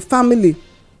 maybe the family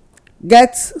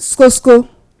gets skosko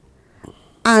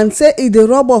and say e dey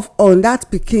rub off on that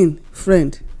pikin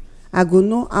friend, I go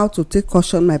know how to take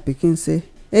caution my pikin, say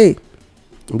hey,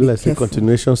 Be like say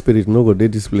continuation spirit no go dey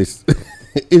this place.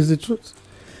 Is the truth.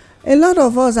 A lot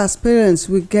of us as parents,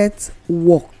 we get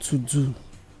work to do,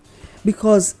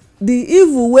 because the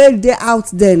evil wey dey out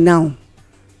there now,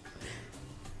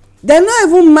 dem no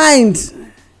even mind.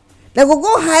 Dem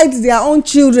go hide their own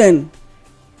children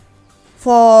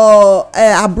for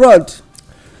abroad.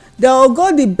 Dem go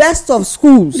go the best of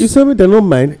schools. You say me dem no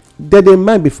mind. They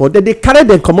mind before. They carry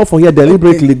them comot from here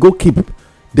deliberately, go keep,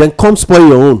 then come spoil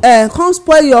your own. Come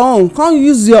spoil your own, come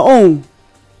use your own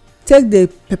take dey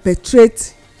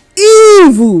perpetrate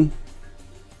evil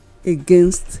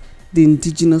against the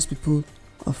indigenous people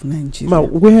of Nigeria. Ma,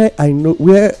 where I know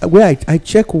where I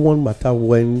check one matter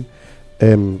when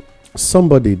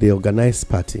somebody they organize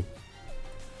party,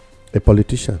 a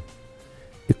politician,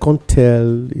 he can't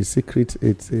tell his secret.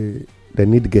 It's they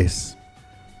need guests,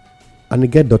 and he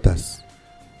get daughters.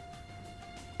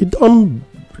 He don't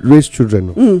raise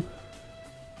children.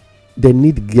 They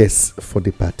need guests for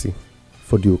the party,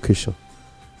 for the occasion,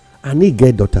 and he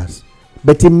get daughters,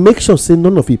 but he make sure say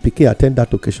none of his pikin attend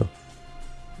that occasion.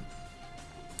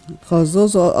 Because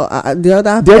those are the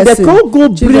other They person. can't go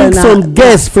bring some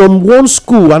guests from one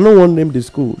school. I don't want to name the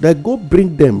school. They go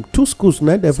bring them two schools.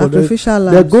 Now Sacrificial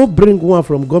they lambs. go bring one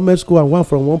from government school and one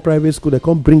from one private school. They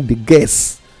can't bring the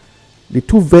guests. The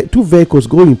two vehicles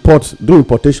do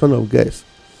importation of guests.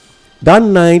 That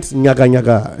night,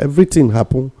 nyaga, everything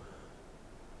happen.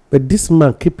 But this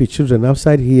man keep his children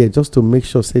outside here just to make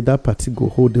sure say that party go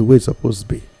hold the way it's supposed to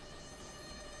be.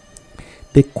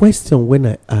 The question when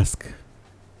I ask,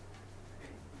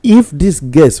 if these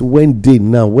guests when they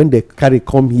now, when they carry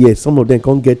come here, some of them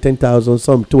can get 10,000,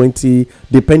 some 20,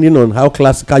 depending on how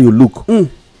classical you look.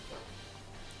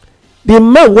 The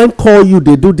man when call you,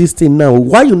 they do this thing now.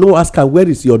 Why you no ask her where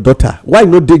is your daughter? Why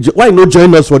no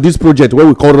join us for this project where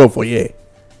we call run for here?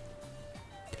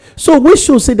 So we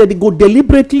should say that they go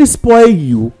deliberately spoil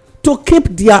you to keep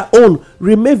their own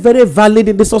remain very valid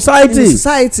in the society. In the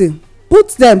society, put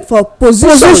them for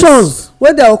positions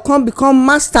where they will come become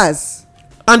masters.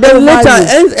 And then later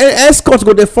escorts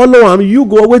go they follow him, you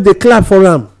go away they clap for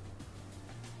him.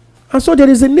 And so there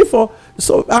is a need for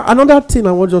another thing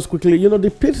I want just quickly, the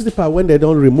principal when they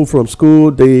don't remove from school,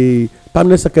 the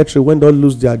permanent secretary when they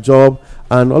lose their job,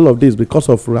 and all of this because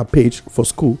of rampage for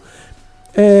school.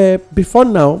 Before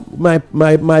now,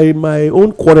 my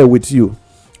own quarrel with you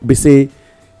be say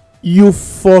you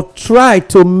for try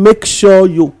to make sure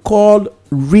you call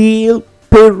real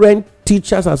parent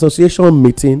teachers association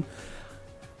meeting,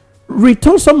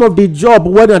 return some of the job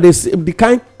when they see the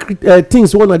kind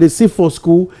things when they see for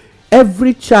school.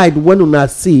 Every child when una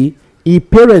see,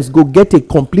 parents go get a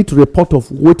complete report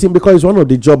of waiting, because it's one of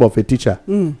the job of a teacher.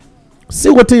 See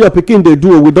what your pikin they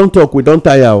do. We don't talk, we don't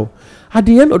tire. At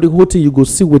the end of the whole thing, you go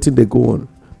see what they go on.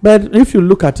 But if you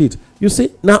look at it, you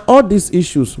see now all these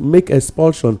issues make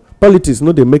expulsion. Politics,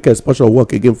 no, they make expulsion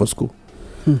work again for school.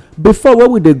 Before,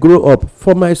 when would they grow up?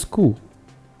 For my school,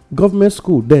 government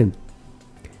school, then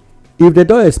if they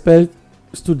don't expel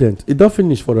students, it don't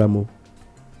finish for Ramo.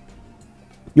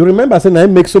 You remember saying I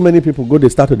make so many people go they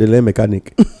start to the learn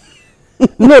mechanic.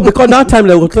 No, because that time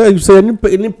they will tell you say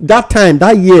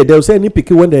that year they will say any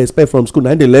pikin when they expect from school,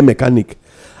 now they learn mechanic.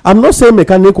 I'm not saying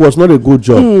mechanic was not a good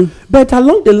job, but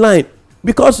along the line,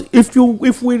 because if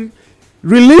we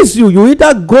release you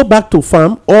either go back to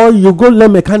farm or you go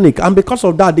learn mechanic, and because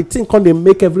of that the thing come dey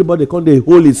make everybody come dey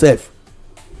hold itself.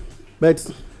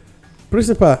 But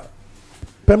principal,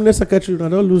 permanent secretary, na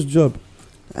don lose job.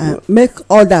 Make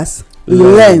others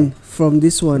learn from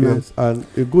this one. Yes, and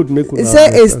e good make una. It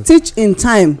say a teach in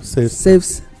time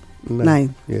saves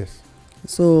 9. Yes.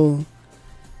 So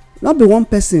not be one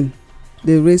person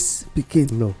dey raise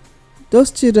pikin. No.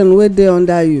 Those children wey dey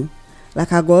under you,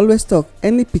 like I go always talk,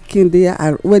 any pikin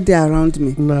wey dey around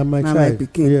me na my child.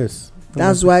 pikin. Yes.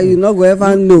 That's why you no go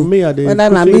ever know whether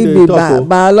na me be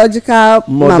biological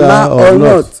mama or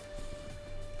not.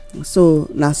 So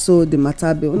na so the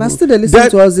matter be. Una still dey listen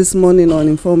to us this morning on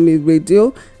Inform Me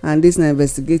Radio, and this na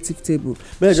investigative table.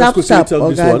 Sharp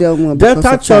oga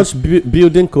Delta Church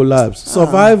building collapse.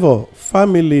 Survivor,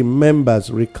 family members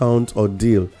recount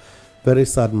ordeal. Very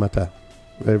sad matter.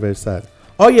 Very, very sad.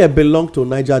 Oye belong to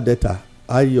Niger Delta.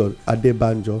 Ayo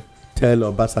Adebanjo tell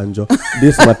Obasanjo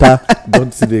this matter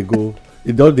don't see they go.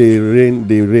 It don't they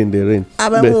rain. I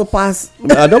will pass.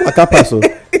 I don't waka pass.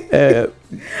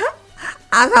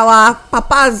 As our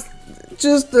papas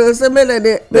choose to say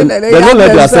they don't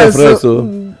let themselves rest. So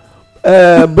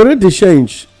Burundi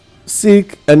change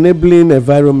seek enabling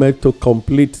environment to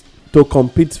compete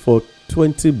for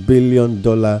 $20 billion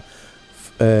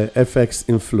FX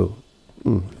inflow.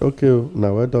 Okay,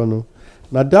 now well done.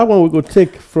 Now that one we go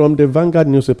take from the Vanguard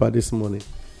newspaper this morning.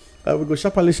 We go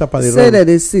sharply say that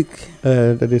they sick.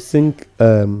 That they think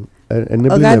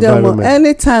enabling environment.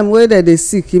 Anytime where they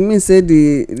sick, it means say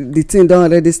the thing don't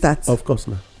already start. Of course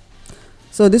now.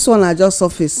 So this one are just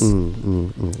surface.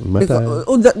 Because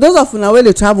those of una wey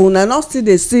dey travel, una not still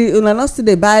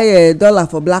dey buy dollar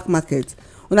for black market.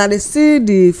 Una dey see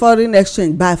the foreign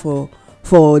exchange buy for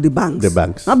the banks. The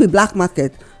banks. Not be black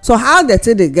market. So how they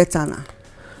take they get now?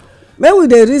 Maybe we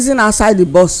dey reason outside the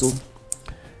boss. So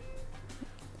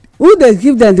who dey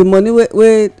give them the money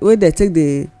wey they take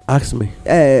the ask me.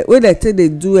 Wey they take they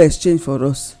do exchange for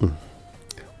us.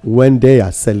 When they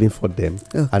are selling for them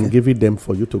and giving them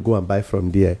for you to go and buy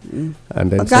from there.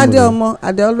 And then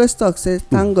I dey always talk say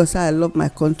thank God say I love my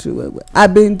country well. I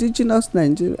be indigenous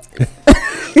Nigeria.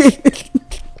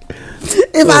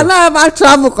 If I no ever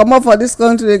travel comot for this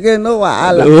country again, no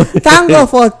wahala. Thank God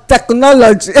for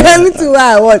technology. Anything wey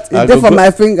I want e dey for my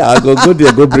finger. I go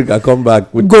there, go bring and come back.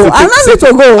 I no need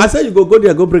to go. I said you go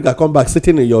there, go bring and come back,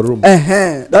 sitting in your room.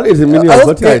 That is the meaning of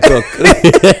what I talk.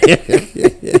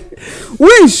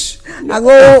 Wish I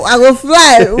go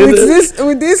fly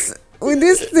with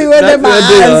this thing wey dey my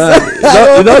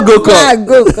eyes. You don't go come.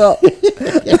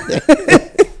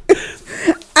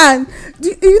 And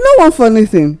you know one funny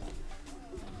thing?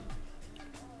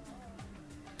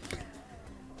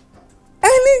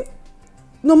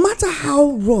 No matter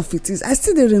how rough it is, I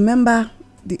still dey remember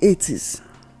the 80s.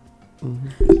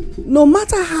 No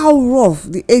matter how rough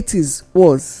the 80s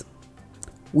was,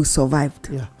 we survived.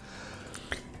 Yeah.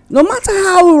 No matter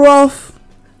how rough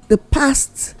the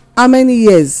past how many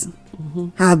years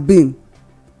have been,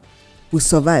 we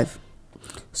survive.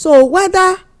 So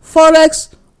whether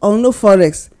forex or no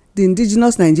forex, the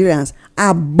indigenous Nigerians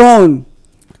are born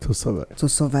to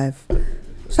survive.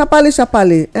 Sharply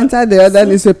enter the other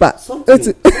newspaper. Something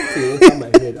over my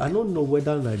head. I don't know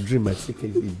whether I dream my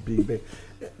secret is big,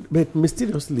 but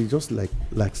mysteriously, just like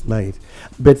last night.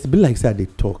 But it be like say they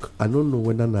talk. I don't know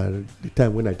whether the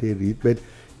time when I read, but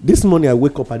this morning I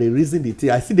wake up and they reason the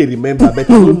thing. I see they remember, but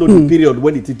I don't know the period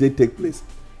when it did take place.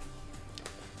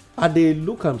 And they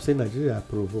look and say Nigeria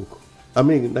provoke.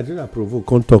 Nigeria provoke.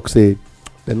 Can't talk say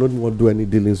they don't want to do any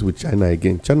dealings with China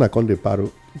again. China can't dey paro.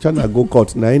 China go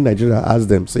court. Now in Nigeria ask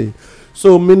them say,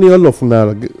 so many all of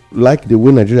now like the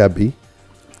way Nigeria be.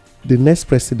 The next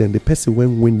president, the person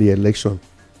when win the election,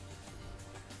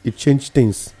 it changed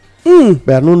things. But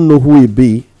I don't know who it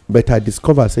be. But I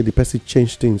discover say the person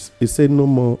changed things. He said no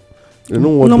more. You know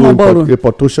what? No more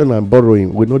reportation and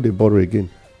borrowing. We know they borrow again.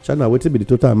 China, what will be the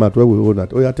total amount where we owe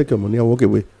that? Oh yeah, take your money and walk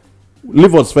away.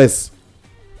 Leave us first.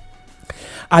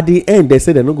 At the end, they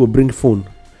say they're not going to bring phone.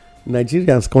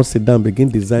 Nigerians can't sit down, begin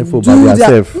design phone by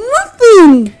themselves.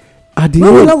 Nothing. At the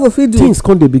end, things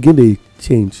can't they begin to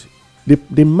change.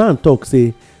 The man talk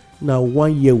say, now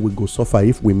 1 year we go suffer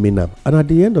if we mean them. And at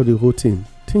the end of the whole thing,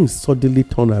 things suddenly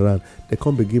turn around. They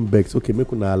can't begin back. Okay,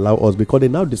 make una allow us because they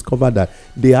now discover that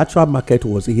the actual market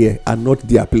was here and not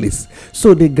their place.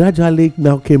 So they gradually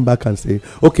now came back and say,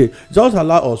 okay, just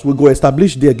allow us. We go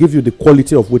establish there, give you the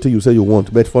quality of what you say you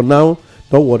want. But for now,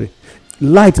 don't worry.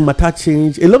 light matter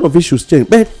change, a lot of issues change,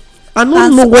 but I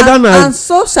don't know whether and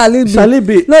so shall it be. Shall it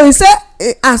be? No, he say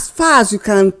as far as you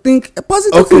can think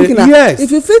positive thinking. Yes.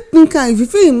 If you fit think and if you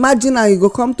fit imagine and you go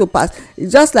come to pass,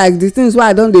 it's just like the things wey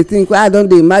I don dey think, wey I don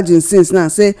dey imagine since now,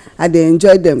 say I dey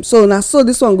enjoy them. So na so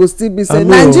this one go still be say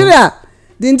Nigeria,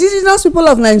 the indigenous people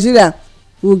of Nigeria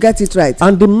will get it right.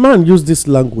 And the man use this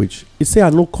language. He say, I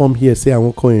no come here say I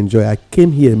wan come enjoy. I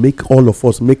came here make all of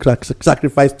us make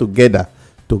sacrifice together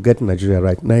to get Nigeria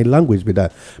right. Now language be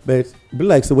that, but be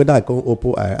like say whether I come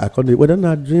open, I come whether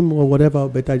na dream or whatever,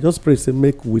 but I just pray say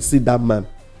make we see that man.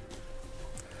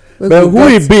 But who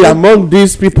he be among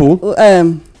these people?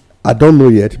 I don't know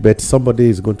yet, but somebody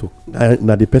is going to.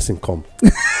 Now the person come.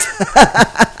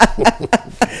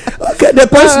 Okay, the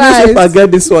Punch newspaper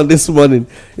get this one this morning.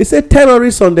 It said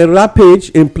terrorists on the rampage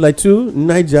in Plateau,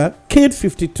 Niger, killed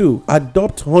 52,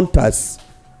 adopt hunters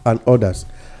and others.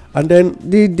 And then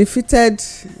the defeated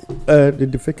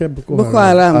Boko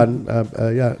Haram and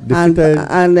defeated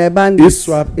and bandits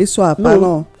ISWAP.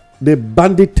 No, the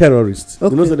bandit terrorists.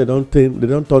 Okay. You know, so they don't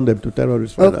turn them to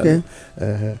terrorists. Okay.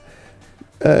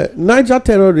 Niger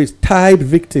terrorists tied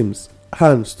victims'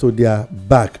 hands to their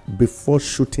back before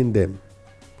shooting them.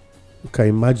 You can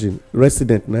imagine.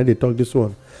 Resident, now they talk this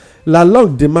one.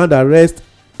 Lalong demand arrest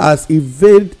as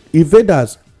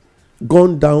evaders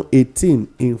gone down 18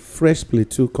 in Fresh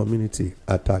Plateau community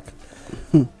attack.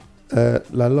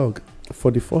 Lalong,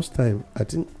 for the first time, I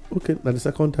think, okay, now the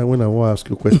second time when I want to ask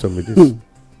you a question with this.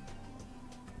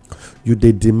 You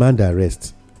they demand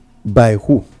arrest by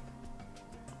who?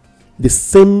 The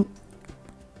same,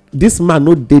 this man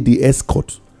no did the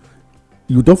escort.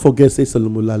 You don't forget say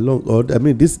Solomon Lalong, or I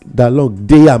mean this Lalong,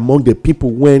 they among the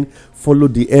people when follow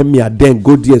the emir, then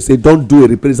go there and say don't do a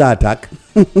reprisal attack.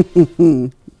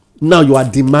 Now you are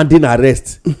demanding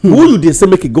arrest. Who you they say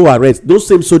make it go arrest? Those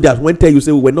same soldiers when tell you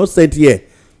say we were not sent here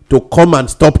to come and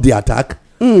stop the attack.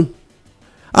 I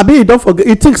mean, you don't forget.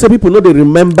 You think some people know they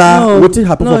remember what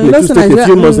happened for Plateau State a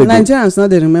few months ago. Nigerians know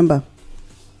they remember.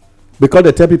 Because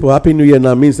they tell people Happy New Year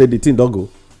now means that the thing don't go.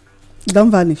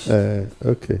 Don't vanish.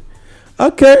 Okay.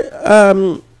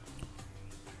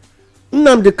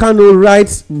 Nnamdi Kanu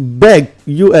writes beg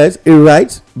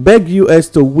US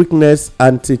to witness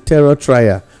anti-terror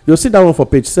trial. You'll see that one for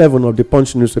page 7 of the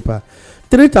Punch newspaper.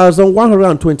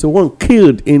 3,121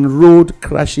 killed in road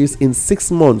crashes in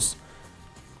 6 months.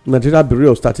 Nigeria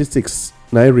Bureau of Statistics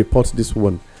now reports this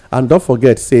one. And don't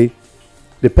forget, say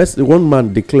the one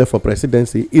man declared for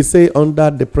presidency. He say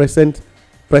under the present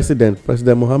President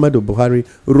Muhammadu Buhari,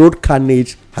 road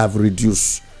carnage have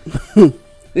reduced.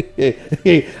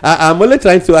 I'm only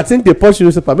trying to. I think the Punch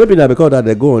newspaper maybe not because that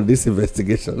they go on these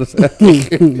investigations.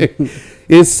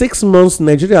 In 6 months,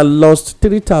 Nigeria lost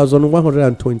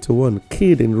 3,121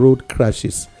 killed in road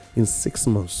crashes in 6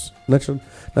 months.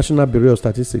 National Bureau of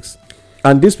Statistics,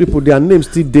 and these people, their names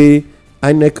still they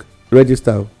INEC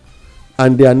register,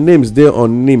 and their names they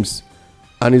on NIMS,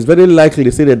 and it's very likely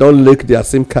they say they don't leak their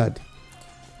SIM card.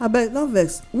 I beg, not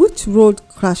vex. Which road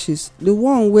crashes? The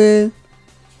one where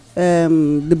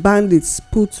the bandits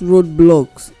put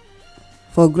roadblocks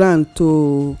for ground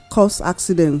to cause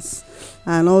accidents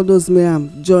and all those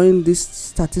mayhem join these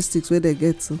statistics where they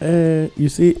get to. You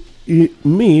see,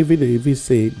 if you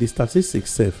say the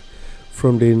statistics safe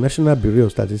from the National Bureau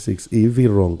of Statistics is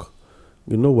wrong.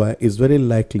 You know why? It's very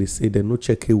likely say they no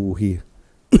check Ewu here.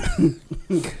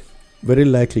 Very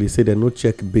likely say they no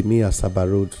check Benin Asaba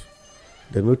Road.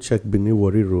 They no check Benin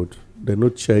Wari Road. They no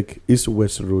check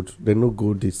East-West Road. They no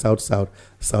go the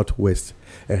South-West.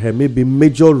 Maybe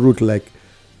major route like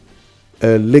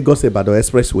Lagos-Ibadan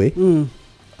Expressway,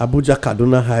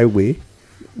 Abuja-Kaduna Highway.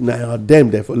 Now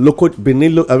them therefore Lokoja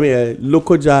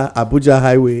Abuja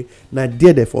Highway. Now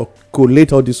therefore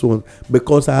collate all this one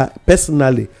because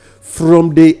personally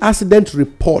from the accident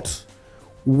report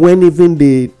when even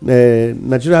the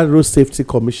Nigeria Road Safety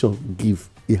Commission give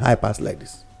a high pass like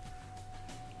this.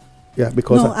 Yeah,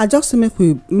 because I just make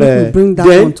we bring that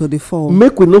one to the fore.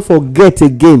 Make we not forget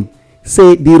again.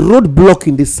 Say the roadblock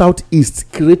in the southeast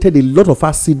created a lot of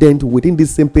accident within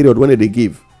this same period when they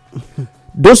give.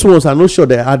 Those ones are not sure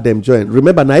they had them join.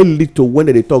 Remember, now it lead to when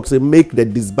they talk say make the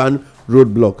disband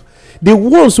roadblock. The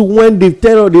ones when the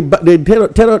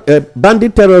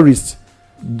bandit terrorists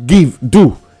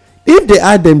do. If they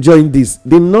had them join this,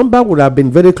 the number would have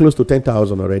been very close to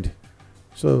 10,000 already.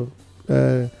 So.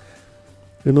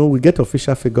 We get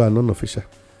official figure and non-official.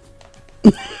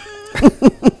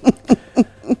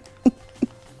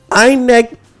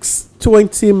 INEC's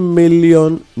 20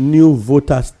 million new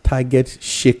voters target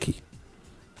shaky.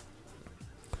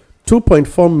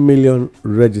 2.4 million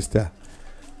register.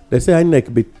 They say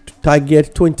INEC be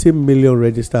target 20 million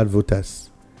registered voters.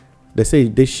 They say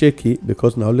they shaky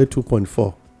because now only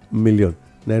 2.4 million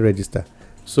now register.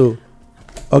 So,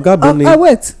 Oga Buni.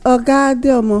 Wait, Oga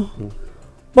Adeomo.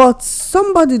 But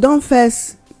somebody don't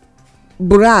first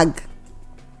brag,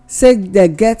 say they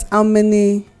get how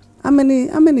many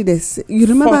they say? You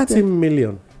remember 40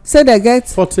 million. Say they get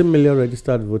 40 million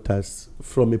registered voters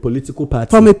from a political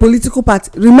party.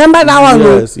 Remember that one?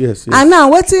 Yes. And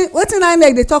now, wetin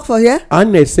INEC they talk for here?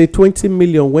 INEC say 20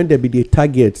 million when they be the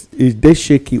target is they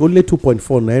shaky. Only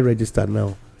 2.4 now registered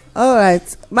now. All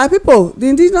right, my people, the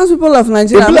indigenous people of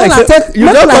Nigeria, you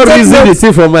don't know reason the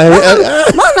thing from my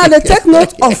head. Now they take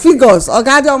note of figures.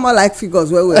 Oga Adeomo like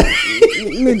figures well.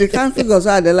 Me the kind figures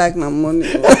why they like my money.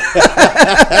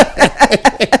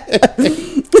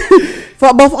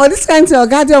 But for this kind of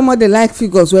Oga Adeomo they like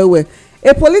figures well.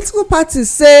 A political party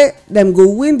say them go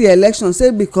win the election,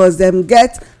 say because them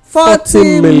get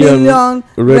 40 million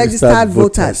registered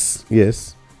voters.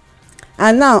 Yes.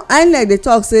 And now INEC they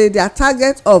talk say their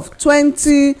target of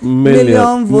 20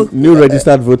 million new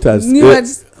registered voters.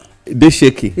 They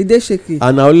shaky.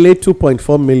 And now only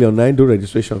 2.4 million now do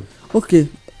registration. Okay,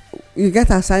 you get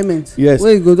assignment. Yes.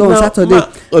 Where you go do on Saturday.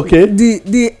 Okay.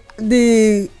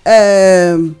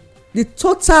 The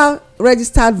total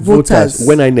registered voters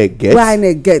when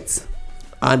INEC get.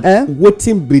 And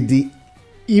wetin be the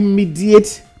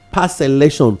immediate past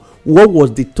election? What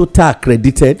was the total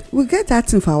accredited? We get that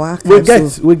thing for our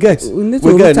archive. We get.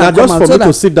 Now just for me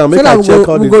to sit down, make I check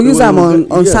all the. We go use them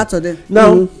on Saturday.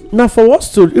 Now for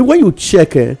us to when you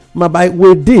check,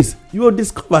 with this, you will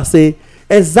discover say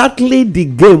exactly the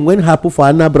game when happen for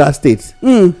Anambra State.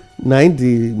 Now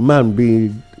the man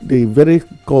be the very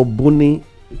Buni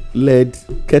led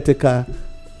caretaker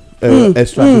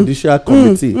extrajudicial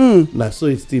committee. Now so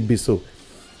it still be so.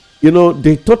 You know,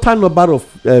 the total number of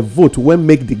votes when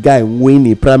make the guy win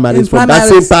in primaries from that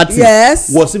same party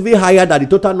was even higher than the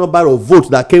total number of votes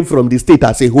that came from the state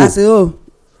as a whole.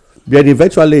 Then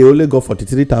eventually he only got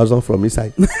 43,000 from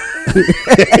inside.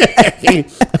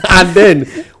 And then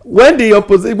when the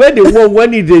opposition,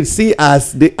 when they see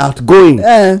as the outgoing,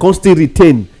 still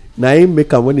retain, now he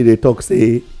make am when they talk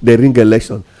say the ring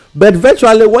election. But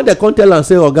virtually when they come tell and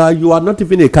say, "Oga, you are not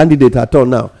even a candidate at all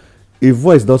now," his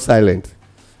voice not silent.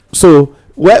 So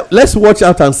let's watch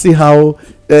out and see how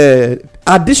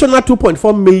additional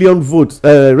 2.4 million votes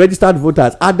registered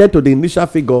voters added to the initial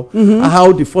figure,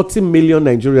 how the 40 million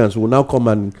Nigerians will now come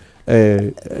and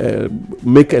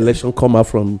make election come out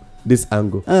from this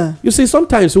angle. You see,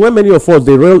 sometimes when many of us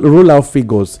they roll out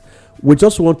figures, we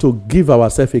just want to give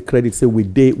ourselves a credit, say we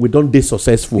don't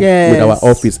successful with our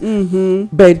office.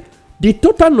 But the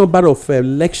total number of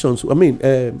elections, I mean,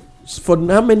 for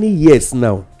how many years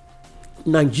now,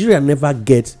 Nigeria never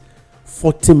get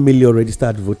 40 million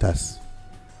registered voters.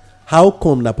 How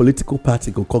come the political party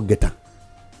go come get her?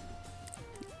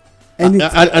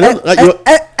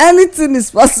 Anything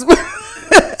is possible.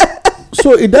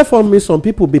 So it therefore means some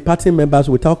people be party members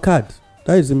without card.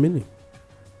 That is the meaning.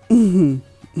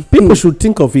 People should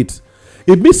think of it.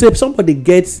 It means if somebody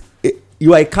gets,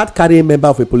 you are a card carrying member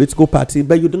of a political party,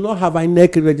 but you do not have a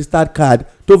INEC registered card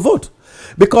to vote.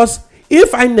 Because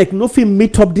if INEC no fit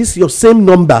meet up this your same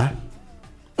number,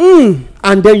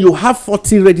 and then you have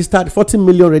 40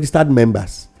 million registered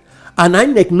members, and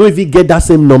INEC no even get that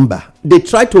same number, they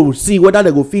try to see whether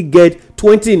they go fit get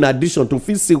 20 in addition to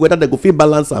fit see whether they go fit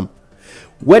balance them.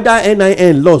 Whether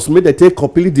NIN lost, may they take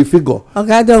complete the figure.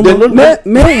 Okay,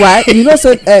 meanwhile, you know,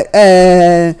 so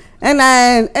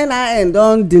NIN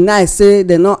don't deny, say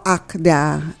they not hack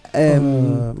their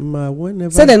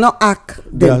say they not hack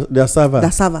their server.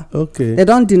 Their server. Okay. They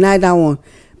don't deny that one.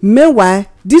 Meanwhile,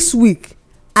 this week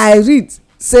I read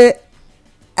say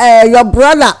your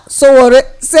brother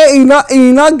say he not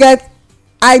get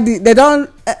ID. They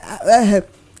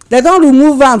don't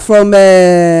remove am from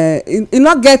he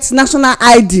not get national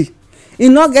ID. He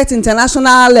not get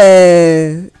international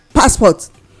passport.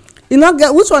 He not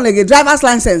get which one they get driver's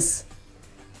license.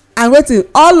 And waiting,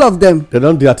 all of them. They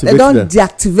don't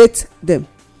deactivate them.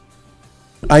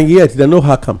 And yet they no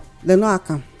hack them. They no hack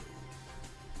them.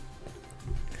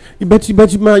 But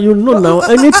man, you know now.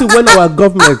 Anything when our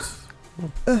government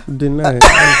deny.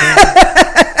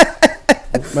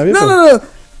 No.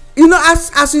 You know,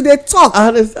 as you they talk,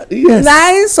 yes.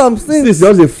 Nine some things. This is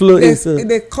just a flow.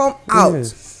 They come out.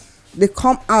 Yes. They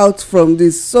come out from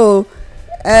this. So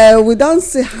we don't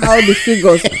see how the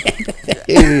figures.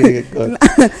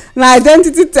 Now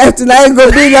identity theft now go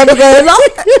be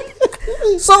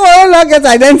so we will not get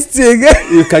identity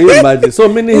again. Can you imagine? So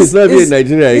many is not in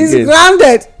Nigeria again. He's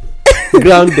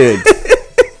grounded.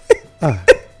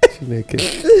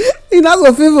 You not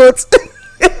go fit vote.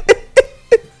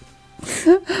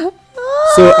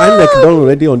 So INEC done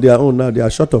already on their own now. They are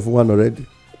short of one already.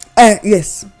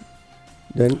 Yes.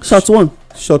 Then Short one.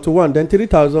 short one. Then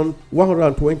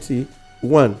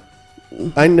 3,121.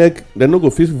 INEC they no go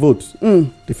fit vote.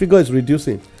 The figure is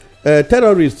reducing.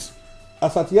 Terrorists,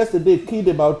 as at yesterday, killed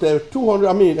about 200.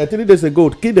 I mean, 3 days ago,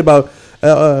 killed about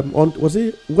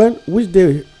which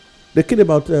day they killed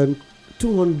about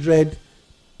 200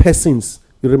 persons.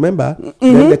 You remember?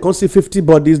 Then they can see 50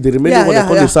 bodies. The remaining one they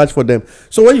can search for them.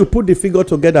 So when you put the figure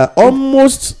together,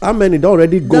 almost how many don't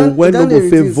already go when no go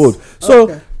fit vote.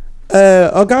 So,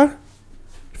 okay.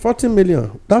 40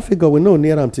 million. That figure we know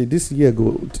near them till this year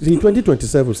go till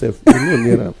 2027. We know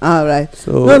near them. All right.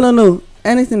 So No.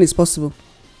 Anything is possible.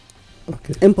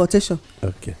 Okay. Importation.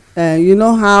 Okay. You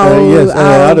know how yes.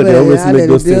 How do they always make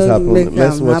those things happen? make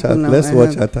Let's them watch happen out. now. Let's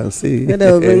watch out and see.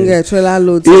 They will bring a trailer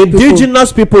load.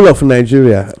 Indigenous people of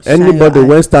Nigeria. Anybody eye.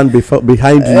 when stand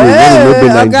behind you, when you know be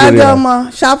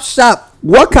Nigeria. Sharp.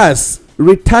 Workers,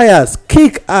 retirees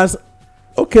kick as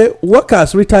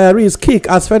retirees kick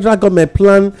as federal government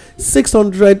plan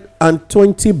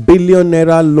 620 billion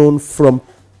naira loan from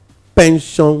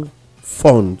pension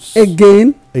funds.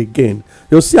 Again.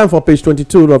 You'll see am for page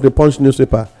 22 of the Punch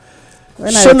newspaper.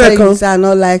 When I tell you say I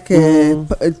not like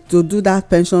to do that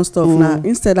pension stuff now,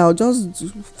 instead I'll just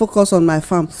focus on my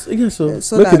farm. Yes,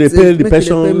 so that they pay the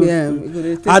pension.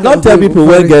 I don't tell people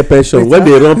when get pension, when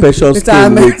they run pension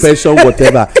scheme with pension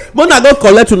whatever. But I go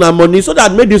collect una money so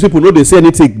that make these people know they say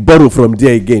anything borrow from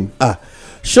there again.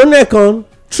 Shonekon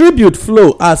tribute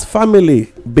flow as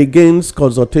family begins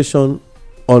consultation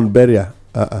on burial.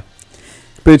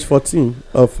 Page 14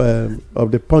 of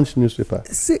the Punch newspaper.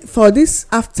 See, for this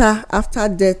after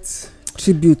death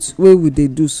tribute, where would they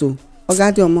do so?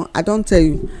 Ogadiomo, I don't tell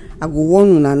you. I go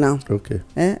warn una now. Okay.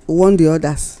 Warn the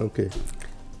others. Okay.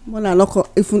 When I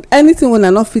not if anything when I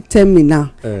not fit tell me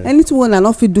now, anything when I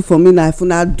not fit do for me now, if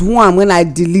I do am when I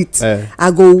delete,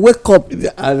 I go wake up,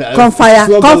 come fire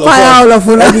all of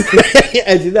una.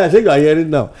 Engineer, I think you are hearing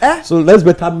now. So let's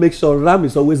better make sure RAM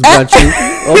is always branching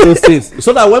all those things,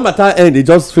 so that when matter end, it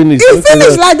just finish. It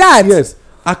finish like that. Yes,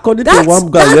 according to one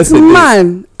guy yesterday. That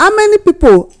man, how many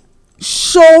people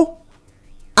show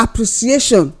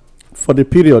appreciation for the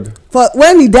period for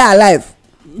when he dey alive?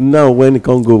 Now when it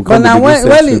can't go, but now when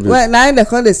now they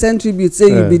call the send tribute say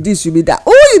you be this, you be that.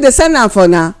 Who you dey send am for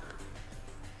now?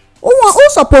 Who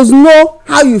suppose know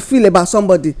how you feel about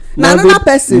somebody? Na another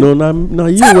person. No, now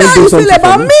you tell me how you feel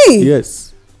about me.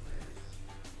 Yes.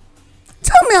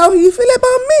 Tell me how you feel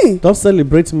about me. Don't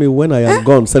celebrate me when I am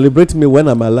gone. Celebrate me when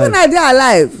I'm alive. When I dey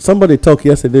alive. Somebody talk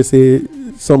yesterday say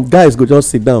some guys go just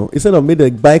sit down instead of make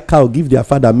them buy cow give their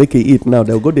father make it eat. Now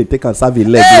they'll go they take and serve a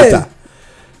leg later.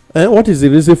 What is the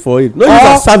reason for it? No, you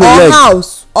can serve a leg.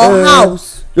 House.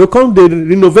 You come they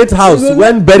renovate house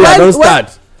when burial don't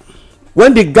start.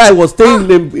 When the guy was staying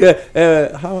in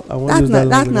how I want to use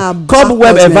that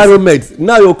cobweb environment.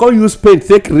 Now you can't use paint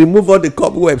take remove all the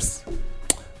cobwebs.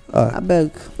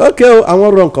 Abeg. Okay, I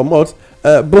want run comot.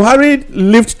 Buhari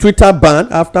lift Twitter ban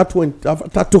after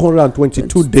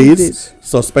 222 days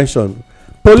suspension.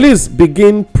 Police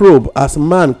begin probe as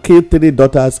man killed 3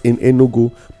 daughters in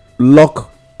Enugu, lock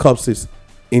corpses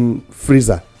in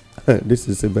freezer. This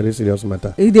is a very serious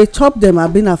matter. If they chop them,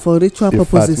 I've been for ritual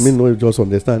purposes. In fact, me no just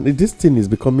understand. This thing is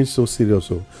becoming so serious.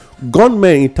 So,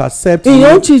 gunmen intercept in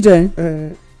your children.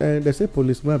 They say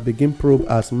policeman begin probe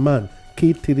as man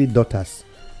killed 3 daughters.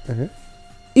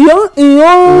 Your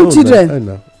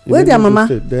children. Where their mama?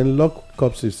 Then lock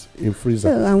corpses in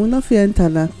freezer. I will not fear enter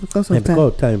that because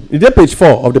of time. In the page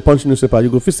 4 of the Punch newspaper,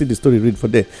 you go see the story read for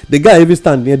there. The guy even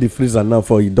stand near the freezer now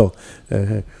for his door.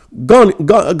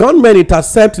 Gunmen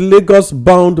intercept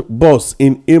Lagos-bound bus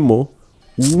in Imo,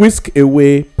 whisk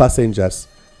away passengers.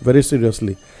 Very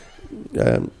seriously.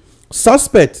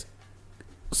 Suspected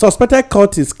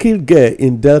cultist killed girl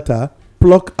in Delta,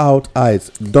 pluck out eyes,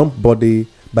 dump body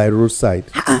by roadside.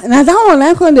 Now that one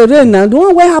like on the rain now. The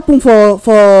one where happen for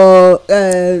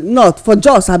north for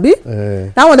Jos, abi?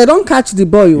 That one they don't catch the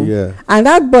boy. Yeah. And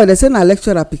that boy they say na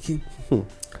lecturer picking.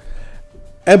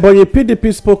 Ebonyi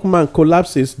PDP spokesman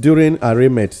collapses during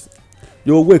arraignment.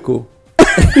 You wake oh.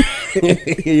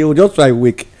 You just try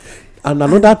wake. And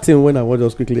another thing when I was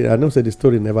just quickly, I know say the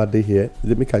story never did here.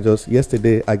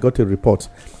 Yesterday I got a report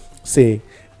say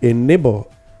a neighbor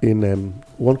in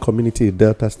one community in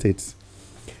Delta State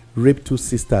raped 2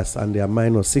 sisters and they are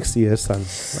minor 6 years and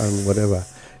whatever.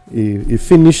 He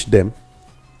finished them.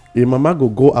 His mama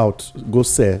go out, go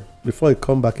sell. Before he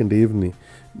come back in the evening,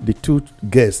 the 2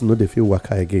 girls know they feel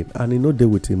waka again. And he know they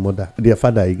with their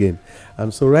father again.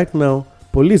 And so right now,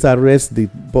 Police arrest the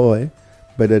boy,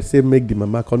 but they say make the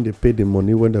mama come dey pay the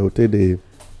money when they go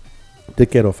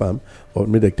take care of am, or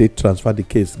make they transfer the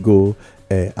case go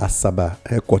Asaba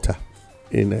headquarter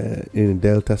in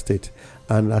Delta State.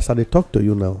 And as I dey talk to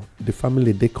you now, the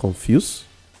family they confused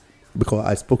because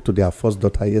I spoke to their first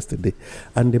daughter yesterday,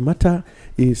 and the matter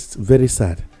is very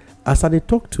sad. As I dey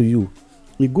talk to you,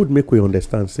 it good make we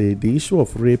understand. Say the issue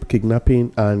of rape,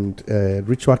 kidnapping, and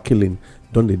ritual killing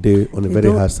don dey dey on a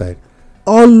very hard side.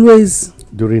 Always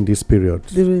during this period.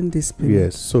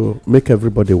 Yes, so make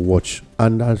everybody watch,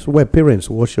 and as well, parents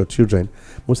watch your children,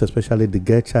 most especially the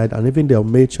girl child and even the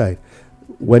male child.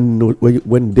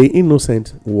 When they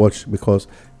innocent, watch, because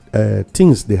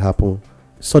things they happen.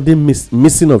 Sudden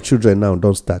missing of children now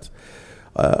don't start.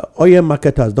 Oil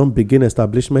marketers don't begin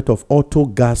establishment of auto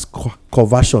gas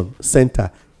conversion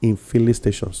center in filling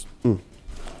stations.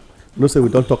 No, say we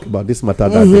don't talk about this matter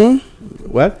that day.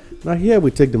 Well, now here we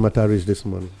take the matter reach this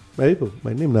morning. My people,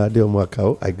 my name is Adeomo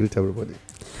Akao. I greet everybody.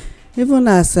 Even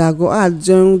as I go out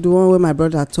join the one where my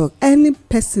brother talk, any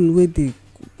person wey dey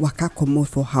waka comot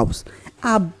for house,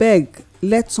 abeg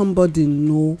let somebody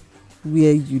know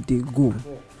where you dey go.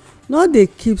 No dey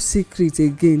keep secret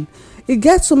again. E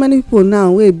get so many people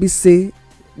now wey be say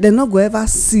dem no go ever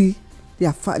see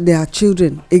their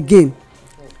children again.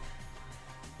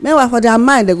 Meanwhile for their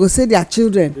mind dem go say their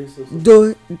children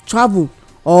do travel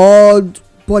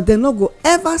but dem no go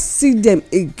ever see them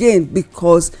again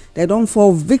because dem don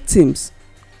fall victims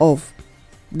of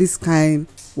this kind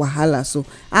wahala. So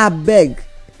abeg,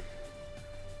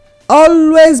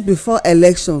 always before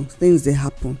election things dey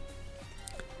happen.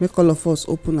 Make all of us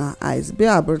open our eyes, be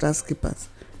our brothers keepers.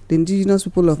 The indigenous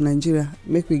people of Nigeria,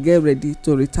 make we get ready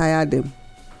to retire them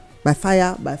by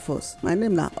fire, by force. My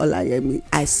name na Olayemi.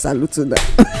 I salute you.